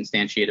we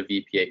instantiate a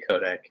VPA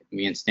codec,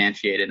 we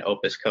instantiate an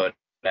Opus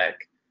codec.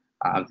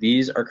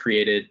 These are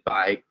created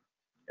by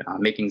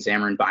making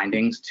Xamarin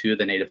bindings to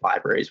the native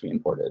libraries we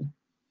imported.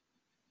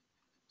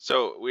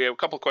 So we have a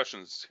couple of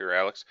questions here,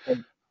 Alex.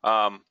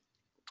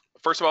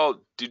 First of all,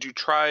 did you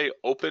try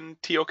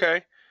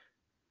OpenTOK?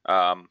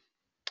 OpenTalk.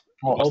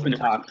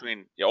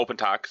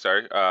 OpenTalk,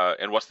 sorry.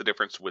 And what's the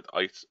difference with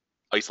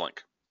IceLink?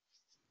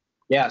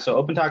 Yeah,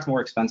 so OpenTalk's more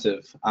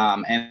expensive,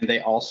 and they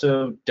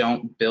also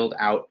don't build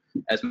out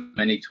as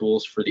many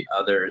tools for the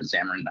other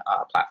Xamarin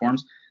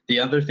platforms. The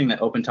other thing that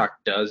OpenTalk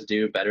does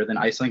do better than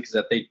IceLink is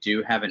that they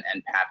do have an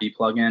NPAPI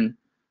plugin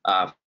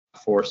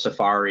for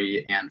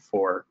Safari and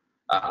for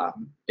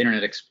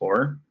Internet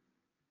Explorer.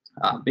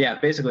 But yeah,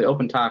 basically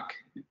OpenTalk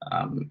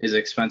is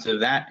expensive.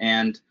 That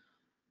and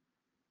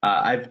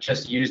I've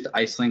just used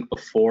IceLink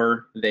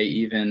before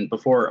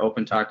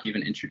OpenTalk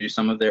even introduced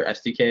some of their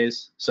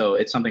SDKs, so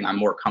it's something I'm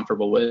more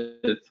comfortable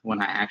with when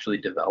I actually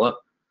develop.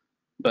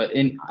 But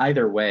in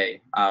either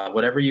way,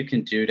 whatever you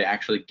can do to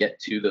actually get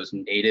to those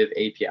native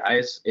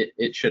APIs,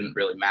 it shouldn't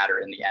really matter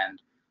in the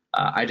end.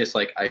 I just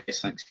like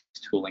IceLink's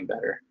tooling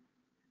better.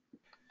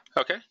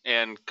 Okay,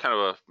 and kind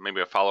of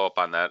maybe a follow-up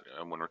on that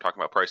when we're talking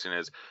about pricing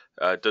is,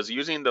 does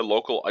using the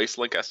local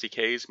IceLink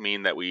SDKs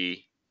mean that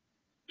we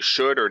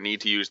should or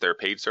need to use their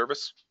paid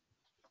service?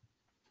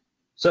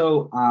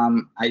 So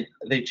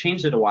they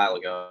changed it a while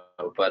ago,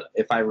 but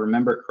if I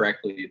remember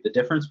correctly, the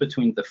difference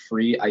between the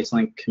free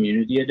IceLink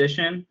Community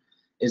Edition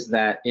is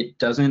that it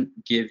doesn't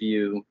give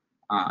you,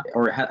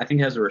 I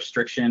think it has a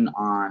restriction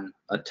on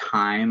a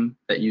time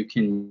that you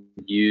can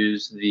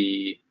use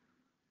the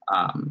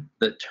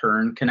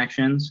turn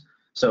connections.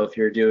 So if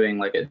you're doing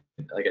like a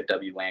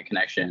WLAN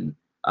connection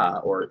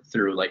or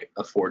through like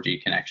a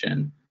 4G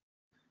connection,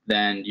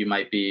 then you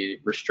might be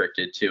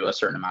restricted to a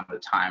certain amount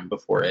of time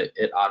before it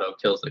auto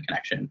kills the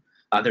connection.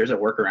 There's a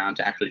workaround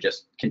to actually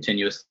just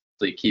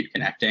continuously keep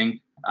connecting,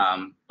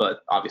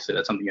 but obviously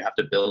that's something you have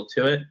to build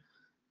to it.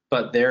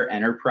 But their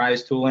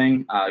enterprise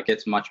tooling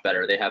gets much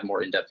better. They have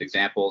more in-depth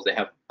examples. They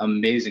have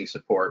amazing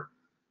support.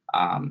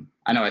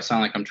 I know I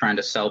sound like I'm trying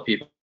to sell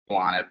people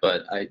on it,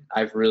 but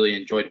I've really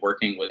enjoyed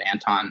working with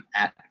Anton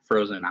at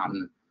Frozen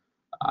Mountain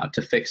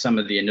to fix some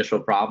of the initial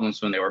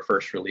problems when they were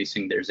first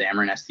releasing their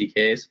Xamarin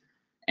SDKs.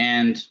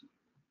 And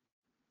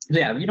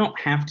yeah, you don't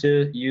have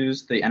to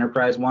use the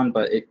enterprise one,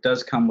 but it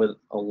does come with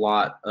a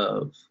lot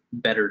of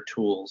better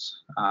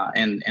tools,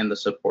 and the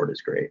support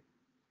is great.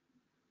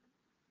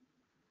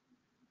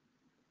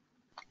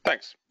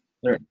 Thanks.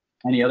 Are there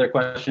any other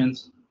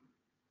questions?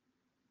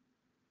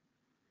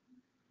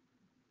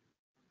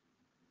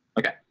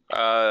 Okay.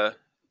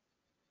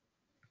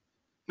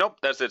 Nope,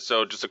 that's it.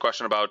 So just a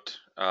question about,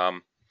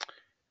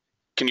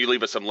 can you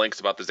leave us some links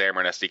about the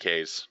Xamarin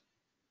SDKs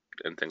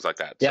and things like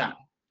that? Yeah.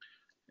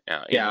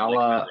 Yeah,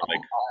 I'll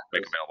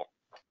make available.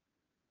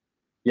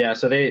 Yeah,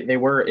 so they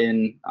were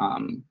in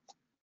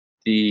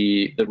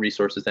the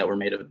resources that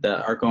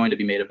are going to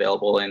be made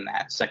available in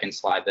that second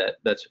slide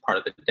that's part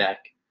of the deck.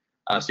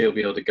 So you'll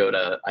be able to go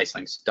to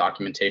IceLink's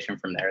documentation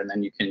from there, and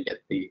then you can get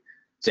the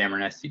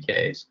Xamarin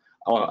SDKs.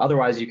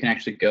 Otherwise, you can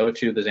actually go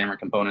to the Xamarin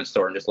Component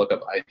Store and just look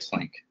up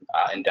IceLink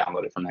and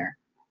download it from there.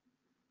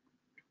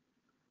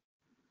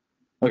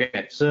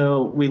 Okay,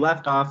 so we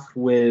left off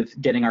with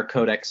getting our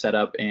codec set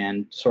up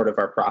and sort of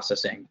our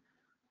processing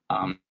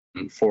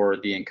for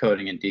the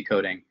encoding and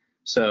decoding.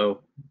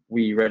 So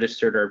we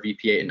registered our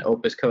VP8 and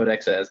Opus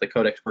codecs as the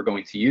codecs we're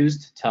going to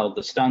use to tell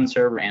the Dunn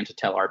server and to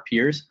tell our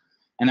peers.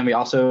 And then we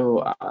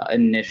also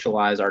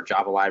initialize our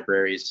Java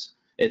libraries.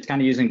 It's kind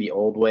of using the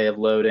old way of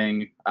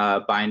loading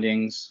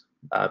bindings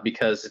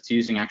because it's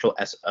using actual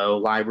SO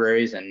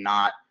libraries and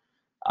not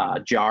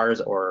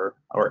jars or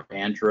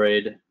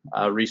Android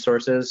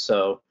resources.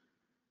 So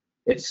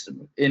it's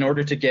in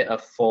order to get a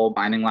full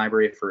binding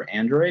library for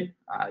Android,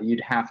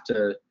 you'd have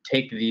to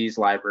take these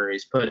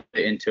libraries, put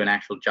it into an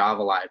actual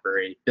Java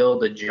library,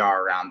 build a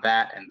jar around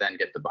that, and then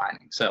get the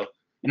binding. So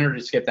in order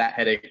to skip that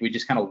headache, we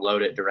just kind of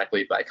load it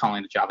directly by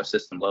calling the Java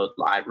system load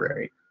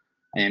library.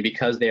 And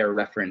because they are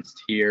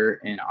referenced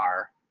here in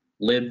our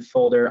lib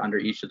folder under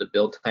each of the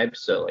build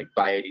types, so like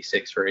by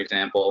 86, for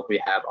example, we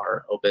have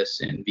our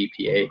Opus and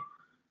VP8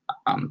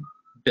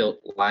 built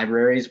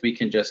libraries, we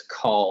can just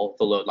call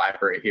the load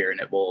library here and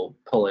it will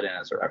pull it in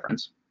as a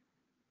reference.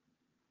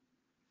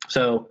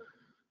 So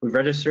we've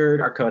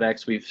registered our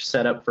codecs, we've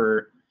set up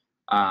for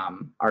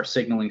our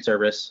signaling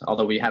service,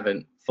 although we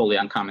haven't fully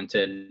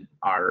uncommented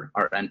our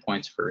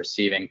endpoints for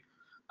receiving,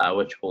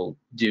 which we'll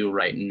do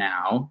right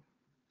now.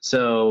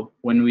 So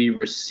when we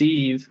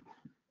receive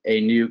a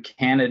new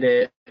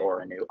candidate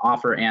or a new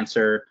offer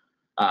answer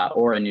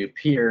or a new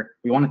peer,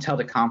 we want to tell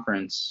the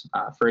conference,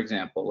 for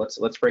example,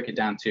 let's break it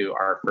down to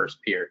our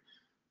first peer.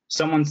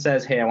 Someone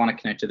says, hey, I want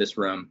to connect to this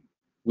room.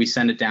 We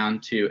send it down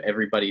to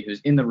everybody who's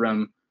in the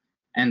room.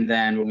 And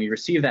then when we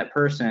receive that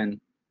person's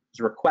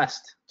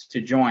request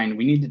to join,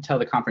 we need to tell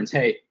the conference,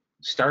 hey,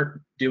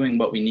 start doing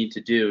what we need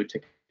to do to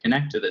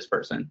connect to this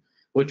person,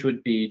 which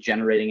would be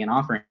generating an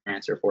offer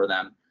answer for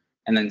them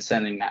and then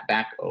sending that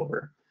back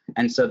over.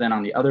 And so then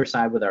on the other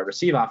side with our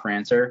receive offer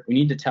answer, we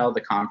need to tell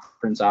the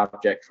conference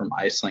object from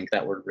IceLink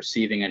that we're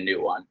receiving a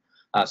new one.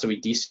 So we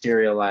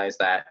deserialize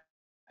that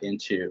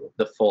into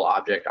the full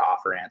object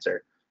offer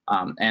answer.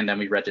 And then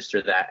we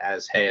register that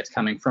as, hey, it's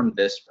coming from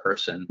this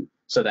person,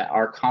 so that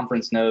our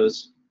conference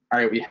knows, all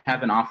right, we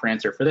have an offer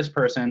answer for this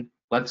person.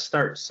 Let's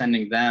start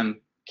sending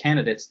them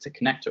candidates to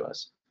connect to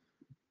us.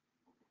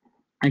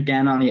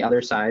 Again, on the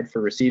other side,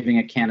 for receiving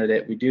a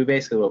candidate, we do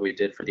basically what we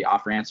did for the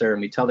offer answer,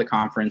 and we tell the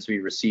conference we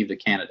received a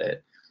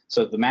candidate.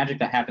 So the magic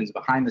that happens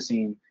behind the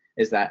scene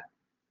is that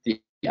the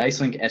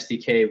IceLink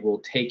SDK will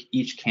take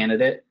each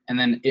candidate, and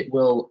then it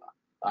will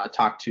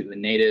talk to the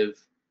native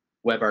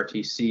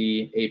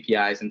WebRTC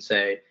APIs and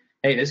say,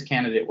 hey, this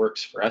candidate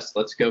works for us.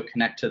 Let's go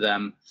connect to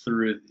them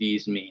through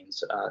these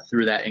means,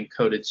 through that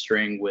encoded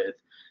string with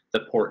the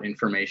port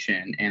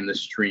information and the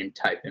stream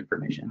type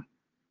information.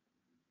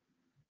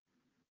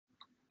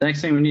 The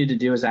next thing we need to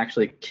do is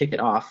actually kick it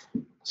off.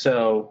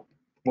 So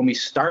when we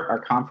start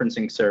our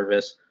conferencing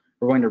service,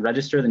 we're going to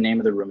register the name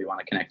of the room we want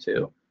to connect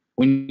to.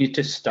 We need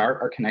to start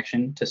our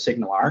connection to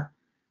SignalR,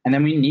 and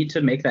then we need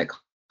to make that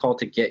call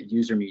to get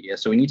user media.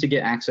 So we need to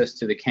get access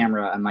to the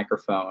camera and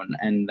microphone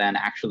and then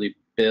actually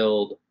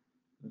build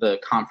the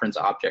conference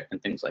object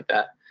and things like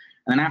that.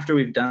 And then after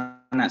we've done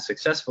that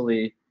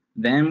successfully,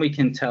 then we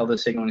can tell the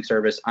signaling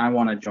service, I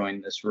want to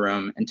join this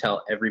room, and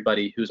tell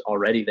everybody who's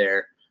already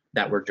there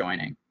that we're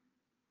joining.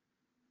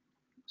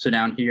 So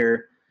down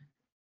here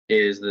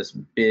is this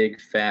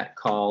big fat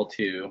call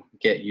to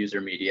get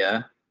user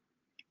media.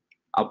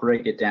 I'll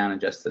break it down in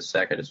just a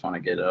sec. I just want to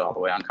get it all the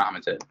way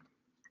uncommented.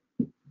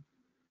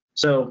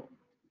 So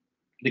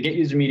the get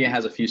user media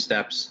has a few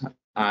steps,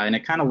 and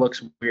it kind of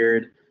looks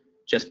weird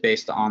just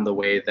based on the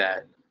way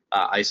that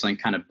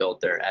IceLink kind of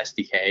built their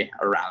SDK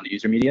around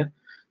user media.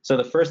 So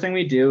the first thing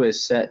we do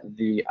is set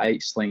the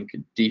IceLink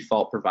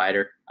default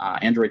provider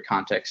Android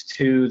context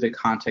to the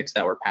context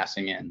that we're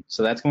passing in.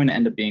 So that's going to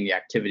end up being the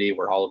activity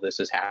where all of this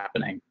is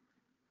happening.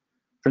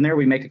 From there,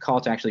 we make a call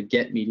to actually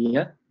get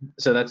media.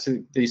 So that's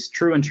these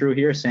true and true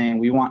here saying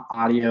we want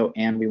audio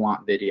and we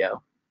want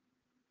video.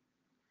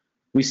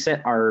 We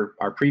set our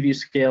preview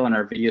scale and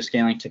our video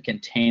scaling to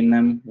contain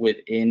them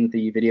within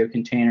the video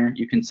container.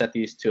 You can set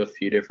these to a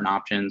few different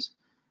options,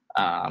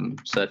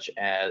 such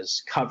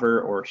as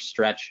cover or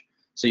stretch,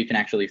 so you can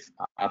actually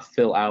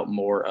fill out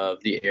more of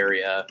the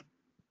area.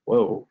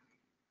 Whoa,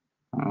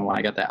 I don't know why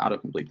I got that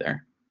autocomplete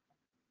there.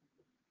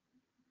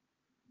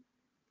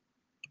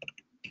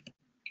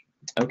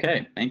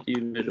 Okay, thank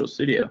you, Visual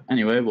Studio.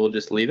 Anyway, we'll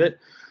just leave it.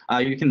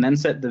 You can then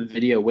set the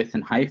video width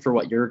and height for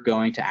what you're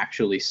going to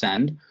actually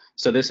send.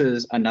 So this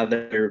is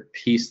another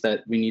piece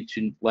that we need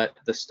to let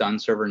the Dunn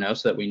server know,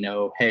 so that we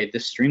know, hey,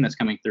 this stream that's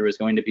coming through is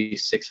going to be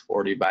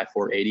 640 by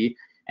 480,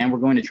 and we're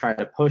going to try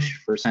to push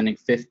for sending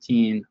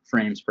 15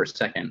 frames per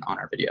second on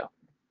our video.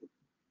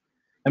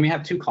 Then we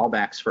have two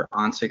callbacks for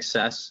on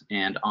success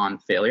and on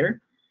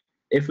failure.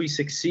 If we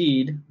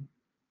succeed,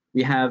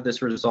 we have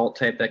this result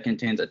type that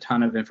contains a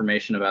ton of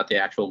information about the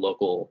actual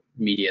local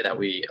media that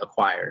we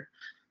acquired.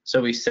 So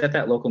we set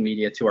that local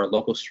media to our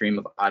local stream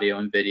of audio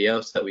and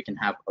video so that we can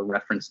have a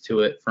reference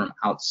to it from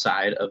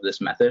outside of this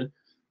method.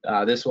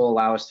 This will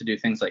allow us to do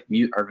things like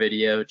mute our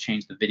video,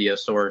 change the video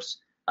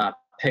source,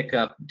 pick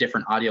up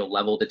different audio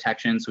level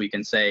detection. So we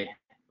can say,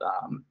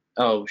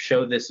 oh,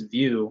 show this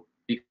view,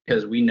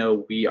 because we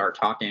know we are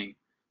talking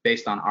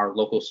based on our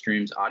local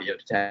stream's audio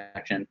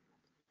detection.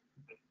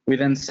 We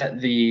then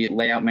set the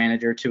layout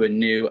manager to a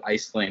new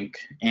IceLink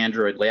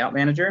Android layout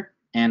manager,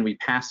 and we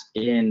pass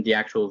in the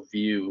actual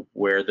view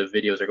where the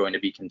videos are going to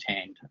be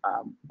contained,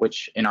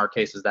 which in our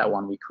case is that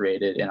one we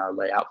created in our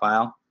layout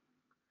file.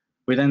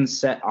 We then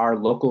set our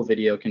local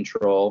video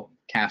control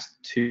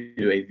cast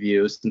to a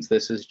view, since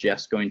this is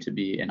just going to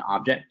be an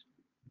object.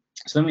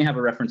 So then we have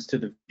a reference to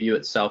the view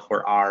itself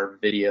where our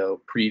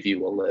video preview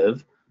will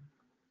live.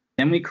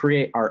 Then we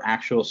create our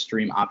actual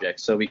stream object.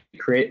 So we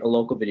create a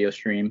local video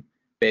stream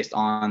based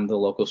on the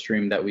local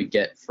stream that we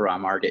get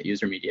from our get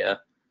user media.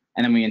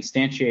 And then we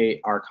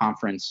instantiate our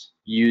conference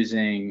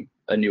using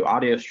a new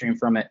audio stream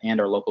from it and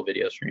our local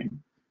video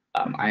stream.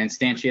 I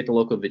instantiate the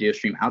local video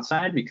stream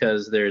outside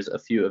because there's a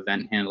few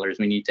event handlers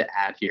we need to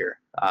add here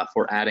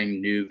for adding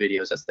new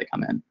videos as they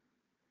come in.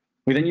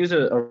 We then use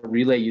a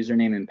relay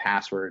username and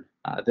password.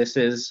 This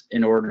is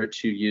in order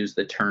to use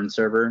the turn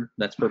server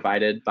that's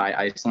provided by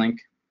IceLink.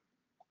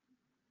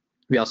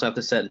 We also have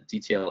to set a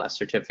DTLS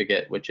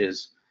certificate, which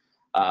is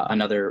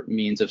another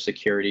means of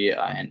security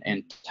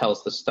and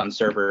tells the Dunn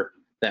server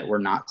that we're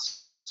not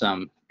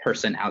some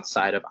person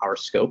outside of our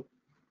scope.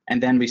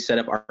 And then we set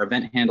up our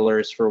event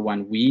handlers for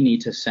when we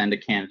need to send a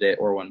candidate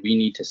or when we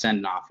need to send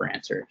an offer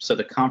answer. So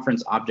the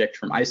conference object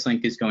from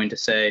IceLink is going to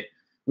say,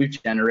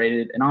 we've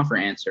generated an offer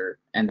answer,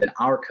 and then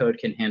our code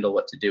can handle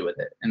what to do with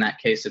it. In that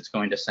case, it's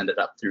going to send it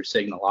up through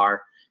SignalR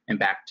and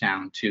back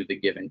down to the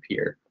given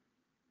peer.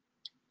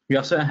 We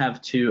also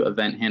have two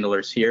event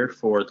handlers here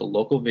for the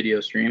local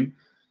video stream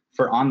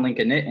for onLink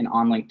init and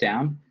onLink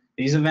down.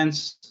 These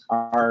events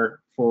are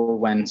for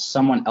when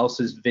someone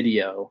else's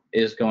video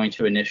is going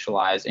to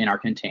initialize in our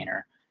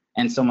container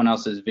and someone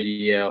else's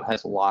video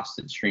has lost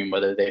its stream,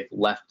 whether they've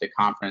left the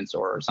conference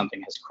or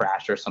something has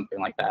crashed or something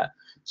like that.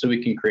 So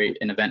we can create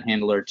an event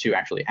handler to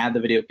actually add the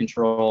video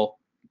control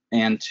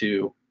and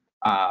to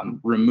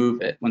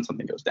remove it when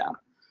something goes down.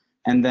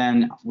 And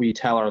then we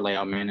tell our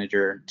layout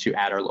manager to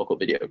add our local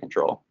video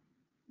control.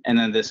 And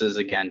then this is,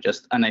 again,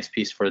 just a nice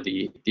piece for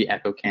the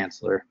echo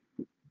canceller.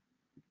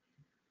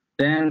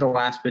 Then the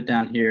last bit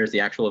down here is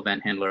the actual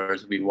event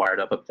handlers we wired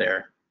up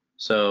there.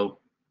 So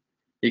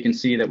you can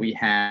see that we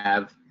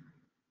have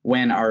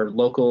when our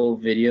local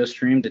video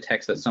stream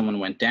detects that someone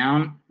went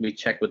down, we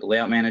check with the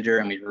layout manager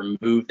and we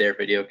remove their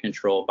video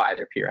control by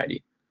their peer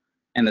ID.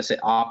 And the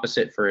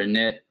opposite for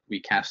init, we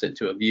cast it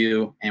to a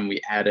view and we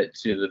add it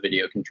to the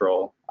video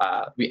control.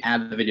 We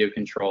add the video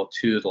control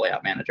to the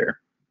layout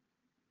manager.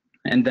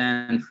 And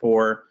then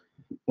for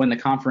when the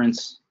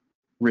conference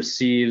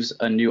receives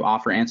a new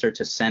offer answer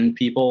to send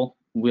people,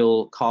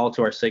 we'll call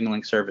to our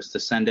signaling service to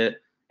send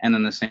it, and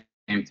then the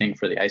same thing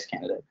for the ICE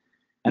candidate.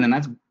 And then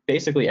that's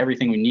basically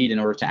everything we need in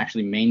order to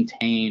actually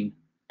maintain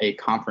a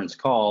conference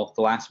call.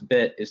 The last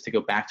bit is to go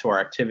back to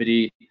our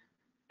activity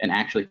and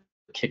actually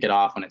kick it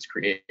off when it's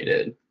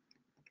created.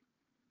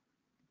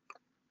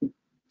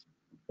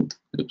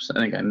 Oops, I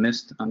think I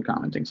missed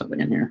uncommenting something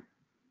in here.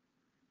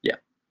 Yeah,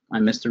 I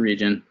missed a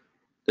region.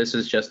 This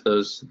is just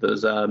those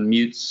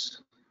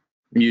mutes,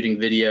 muting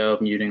video,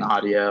 muting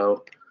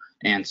audio,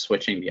 and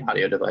switching the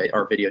audio device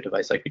or video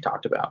device like we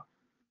talked about.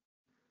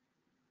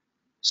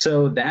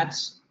 So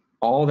that's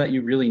all that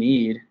you really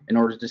need in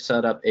order to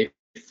set up a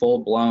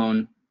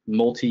full-blown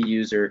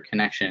multi-user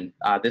connection.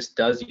 This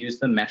does use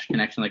the mesh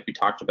connection like we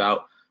talked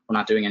about. We're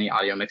not doing any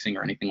audio mixing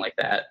or anything like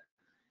that.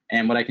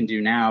 And what I can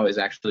do now is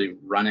actually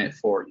run it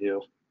for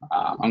you.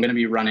 I'm going to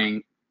be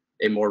running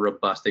a more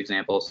robust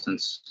example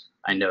since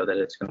I know that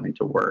it's going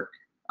to work.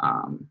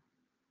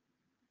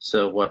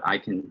 So what I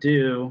can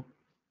do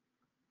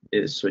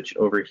is switch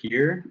over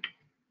here.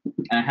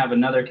 And I have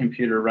another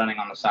computer running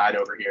on the side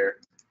over here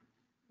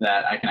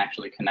that I can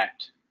actually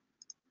connect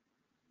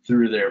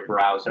through their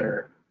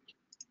browser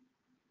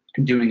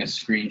doing a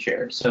screen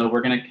share. So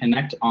we're going to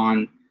connect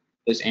on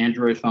this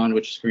Android phone,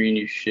 which screen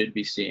you should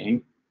be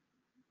seeing.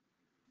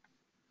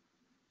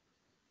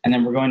 And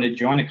then we're going to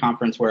join a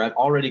conference where I've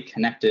already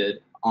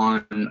connected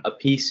on a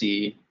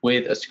PC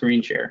with a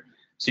screen share.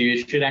 So you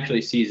should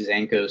actually see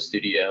Zanko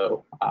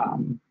Studio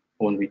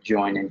when we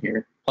join in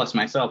here, plus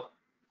myself.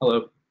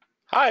 Hello.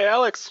 Hi,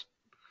 Alex.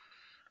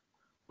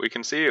 We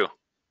can see you.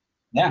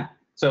 Yeah.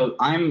 So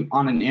I'm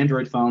on an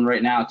Android phone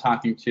right now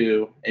talking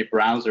to a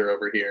browser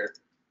over here.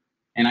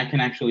 And I can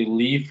actually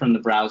leave from the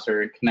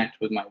browser and connect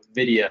with my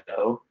video.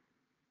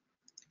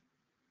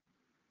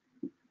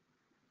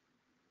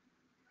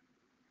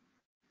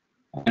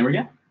 There we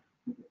go.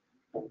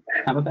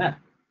 How about that?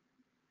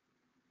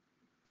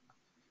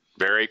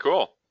 Very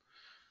cool.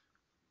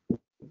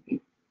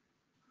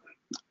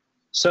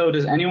 So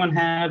does anyone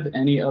have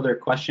any other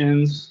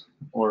questions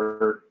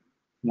or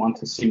want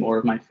to see more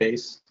of my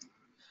face?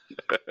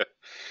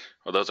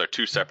 Well, those are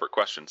two separate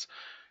questions.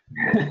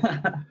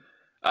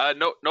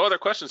 No other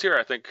questions here.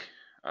 I think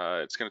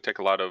it's going to take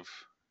a lot of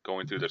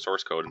going through the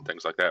source code and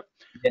things like that.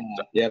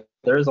 Yeah,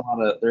 there's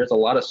a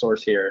lot of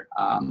source here.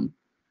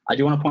 I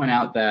do want to point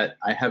out that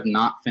I have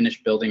not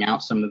finished building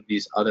out some of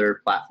these other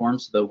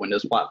platforms, the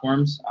Windows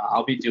platforms.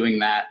 I'll be doing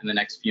that in the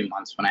next few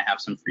months when I have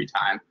some free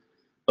time.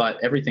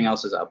 But everything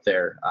else is up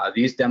there.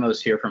 These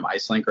demos here from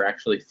IceLink are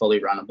actually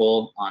fully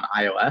runnable on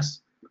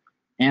iOS.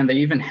 And they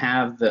even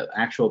have the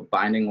actual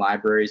binding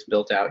libraries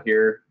built out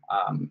here.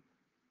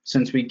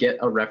 Since we get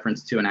a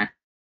reference to an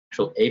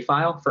actual A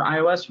file for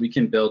iOS, we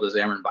can build a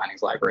Xamarin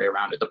bindings library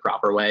around it the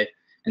proper way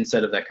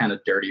instead of that kind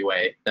of dirty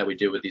way that we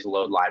do with these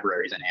load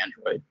libraries in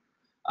Android.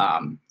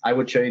 I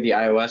would show you the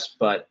iOS,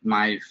 but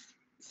my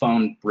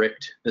phone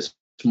bricked this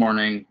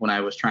morning when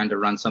I was trying to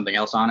run something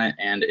else on it,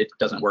 and it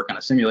doesn't work on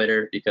a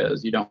simulator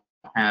because you don't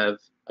have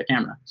a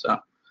camera,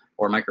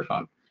 or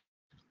microphone.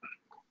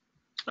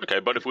 Okay,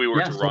 but if we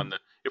were to run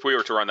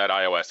that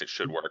iOS, it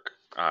should work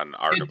on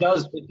our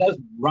device. It does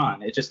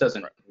run. It just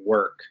doesn't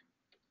work.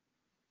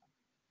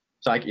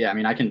 So I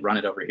can run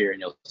it over here and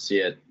you'll see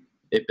it.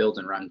 It builds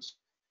and runs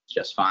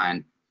just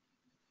fine.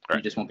 Right.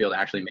 You just won't be able to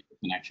actually make the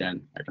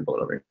connection. I can pull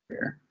it over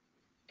here.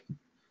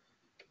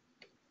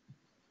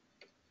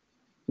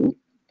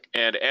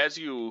 And as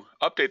you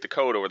update the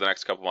code over the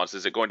next couple months,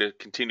 is it going to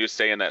continue to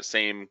stay in that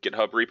same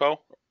GitHub repo?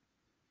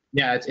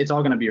 Yeah, it's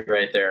all going to be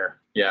right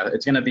there. Yeah,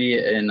 it's going to be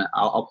in.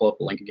 I'll pull up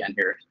the link again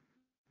here.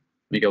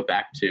 Let me go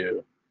back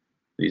to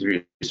these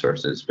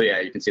resources. But yeah,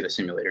 you can see the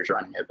simulators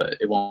running it, but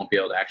it won't be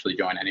able to actually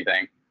join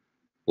anything.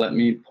 Let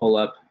me pull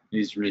up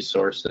these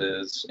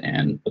resources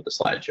and put the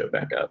slideshow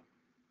back up.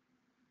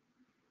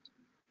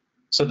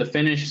 So the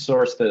finished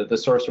source, the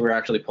source we're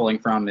actually pulling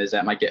from is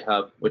at my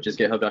GitHub, which is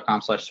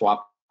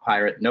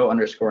github.com/swappirate, no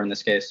underscore in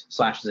this case,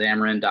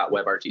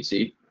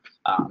 /xamarin.webrtc.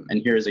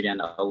 And here's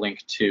again a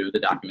link to the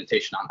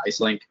documentation on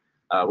IceLink,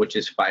 which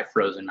is by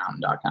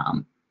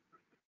frozenmountain.com.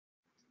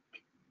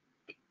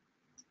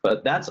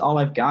 But that's all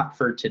I've got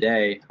for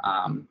today.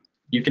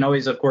 You can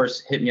always, of course,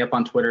 hit me up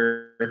on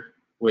Twitter,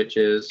 which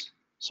is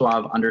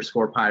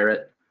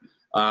suave_pirate,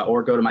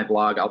 or go to my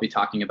blog. I'll be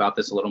talking about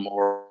this a little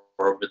more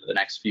over the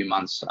next few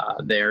months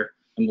there,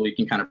 and we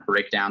can kind of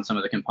break down some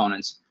of the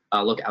components,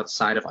 look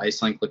outside of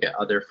IceLink, look at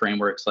other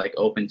frameworks like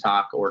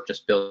OpenTalk, or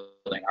just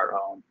building our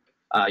own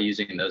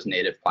using those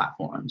native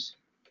platforms.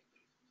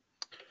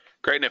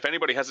 Great, and if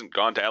anybody hasn't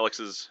gone to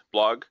Alex's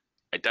blog,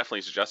 I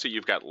definitely suggest it.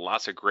 You've got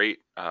lots of great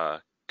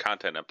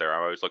content up there.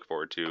 I always look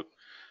forward to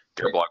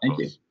your blog posts. Thank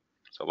you.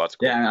 So lots of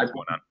cool things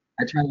going on.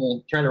 I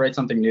try to write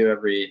something new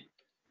every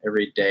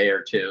day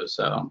or two,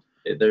 so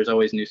there's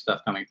always new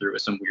stuff coming through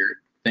with some weird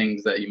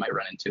things that you might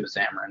run into with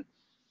Xamarin.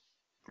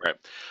 Right.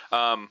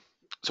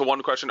 So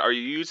one question, are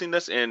you using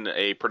this in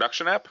a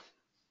production app?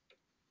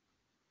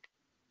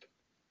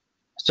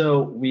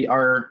 So we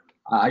are,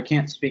 I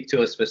can't speak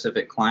to a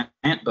specific client,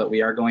 but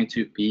we are going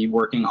to be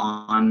working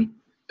on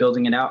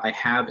building it out. I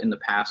have in the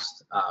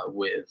past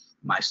with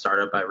my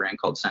startup I ran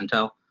called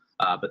Centel,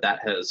 but that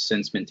has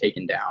since been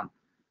taken down.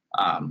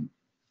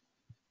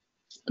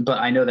 But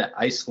I know that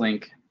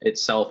IceLink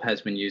itself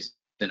has been used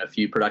in a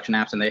few production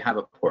apps, and they have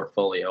a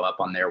portfolio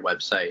up on their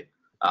website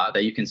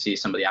that you can see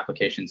some of the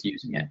applications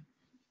using it.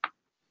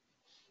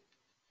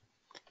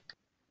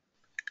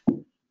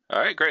 All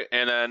right, great.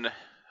 And then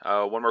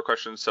one more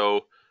question.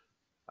 So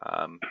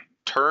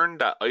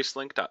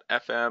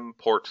turn.icelink.fm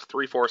port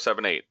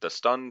 3478. The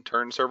stun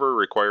turn server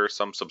requires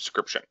some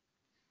subscription.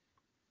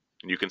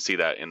 And you can see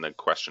that in the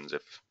questions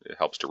if it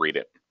helps to read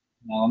it.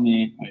 Well, let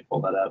me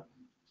pull that up.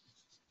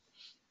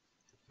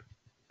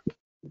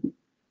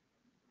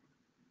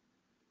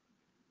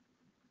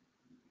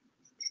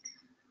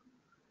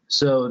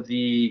 So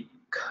the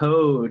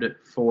code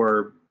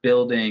for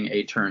building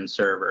a turn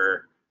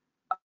server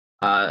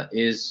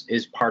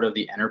is part of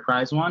the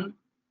enterprise one.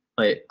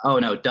 But oh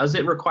no, does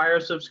it require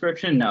a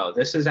subscription? No,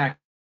 this is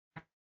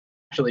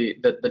actually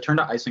the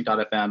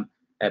turn.icelink.fm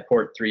at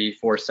port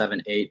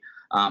 3478.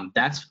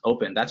 That's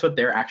open. That's what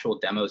their actual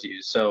demos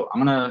use. So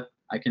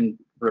I can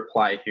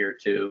reply here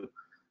to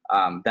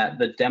that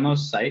the demo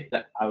site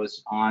that I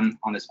was on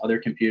this other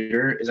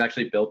computer is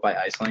actually built by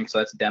IceLink. So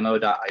that's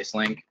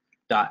demo.icelink.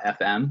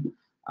 .fm,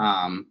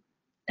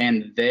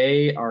 and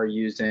they are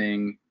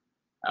using,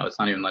 oh, it's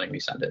not even letting me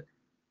send it.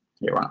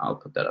 Here, I'll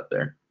put that up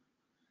there.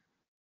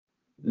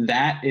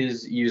 That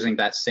is using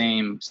that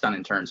same stun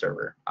and turn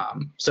server.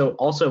 So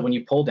also when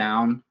you pull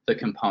down the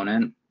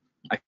component,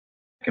 I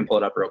can pull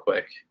it up real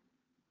quick.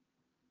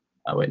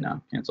 Oh wait,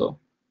 no, cancel.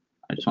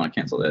 I just want to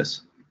cancel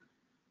this.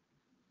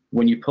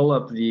 When you pull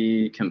up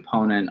the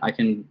component, I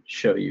can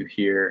show you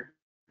here.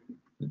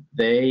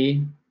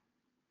 They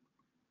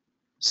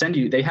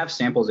have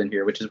samples in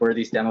here, which is where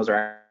these demos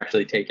are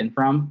actually taken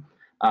from.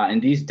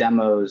 And these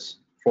demos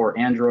for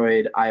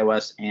Android,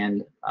 iOS,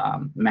 and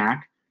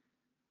Mac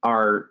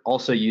are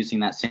also using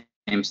that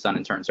same stun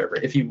and turn server.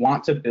 If you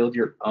want to build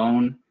your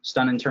own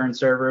stun and turn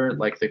server,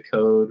 like the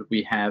code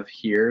we have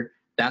here,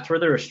 that's where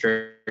the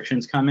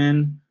restrictions come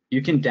in.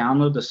 You can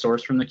download the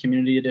source from the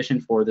community edition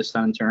for the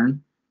stun and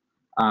turn,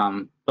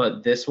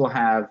 but this will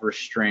have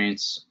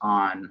restraints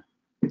on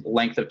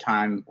length of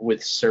time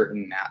with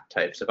certain NAT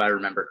types, if I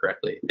remember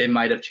correctly. They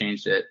might have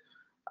changed it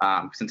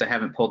since I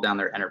haven't pulled down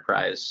their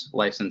enterprise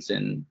license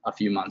in a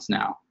few months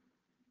now.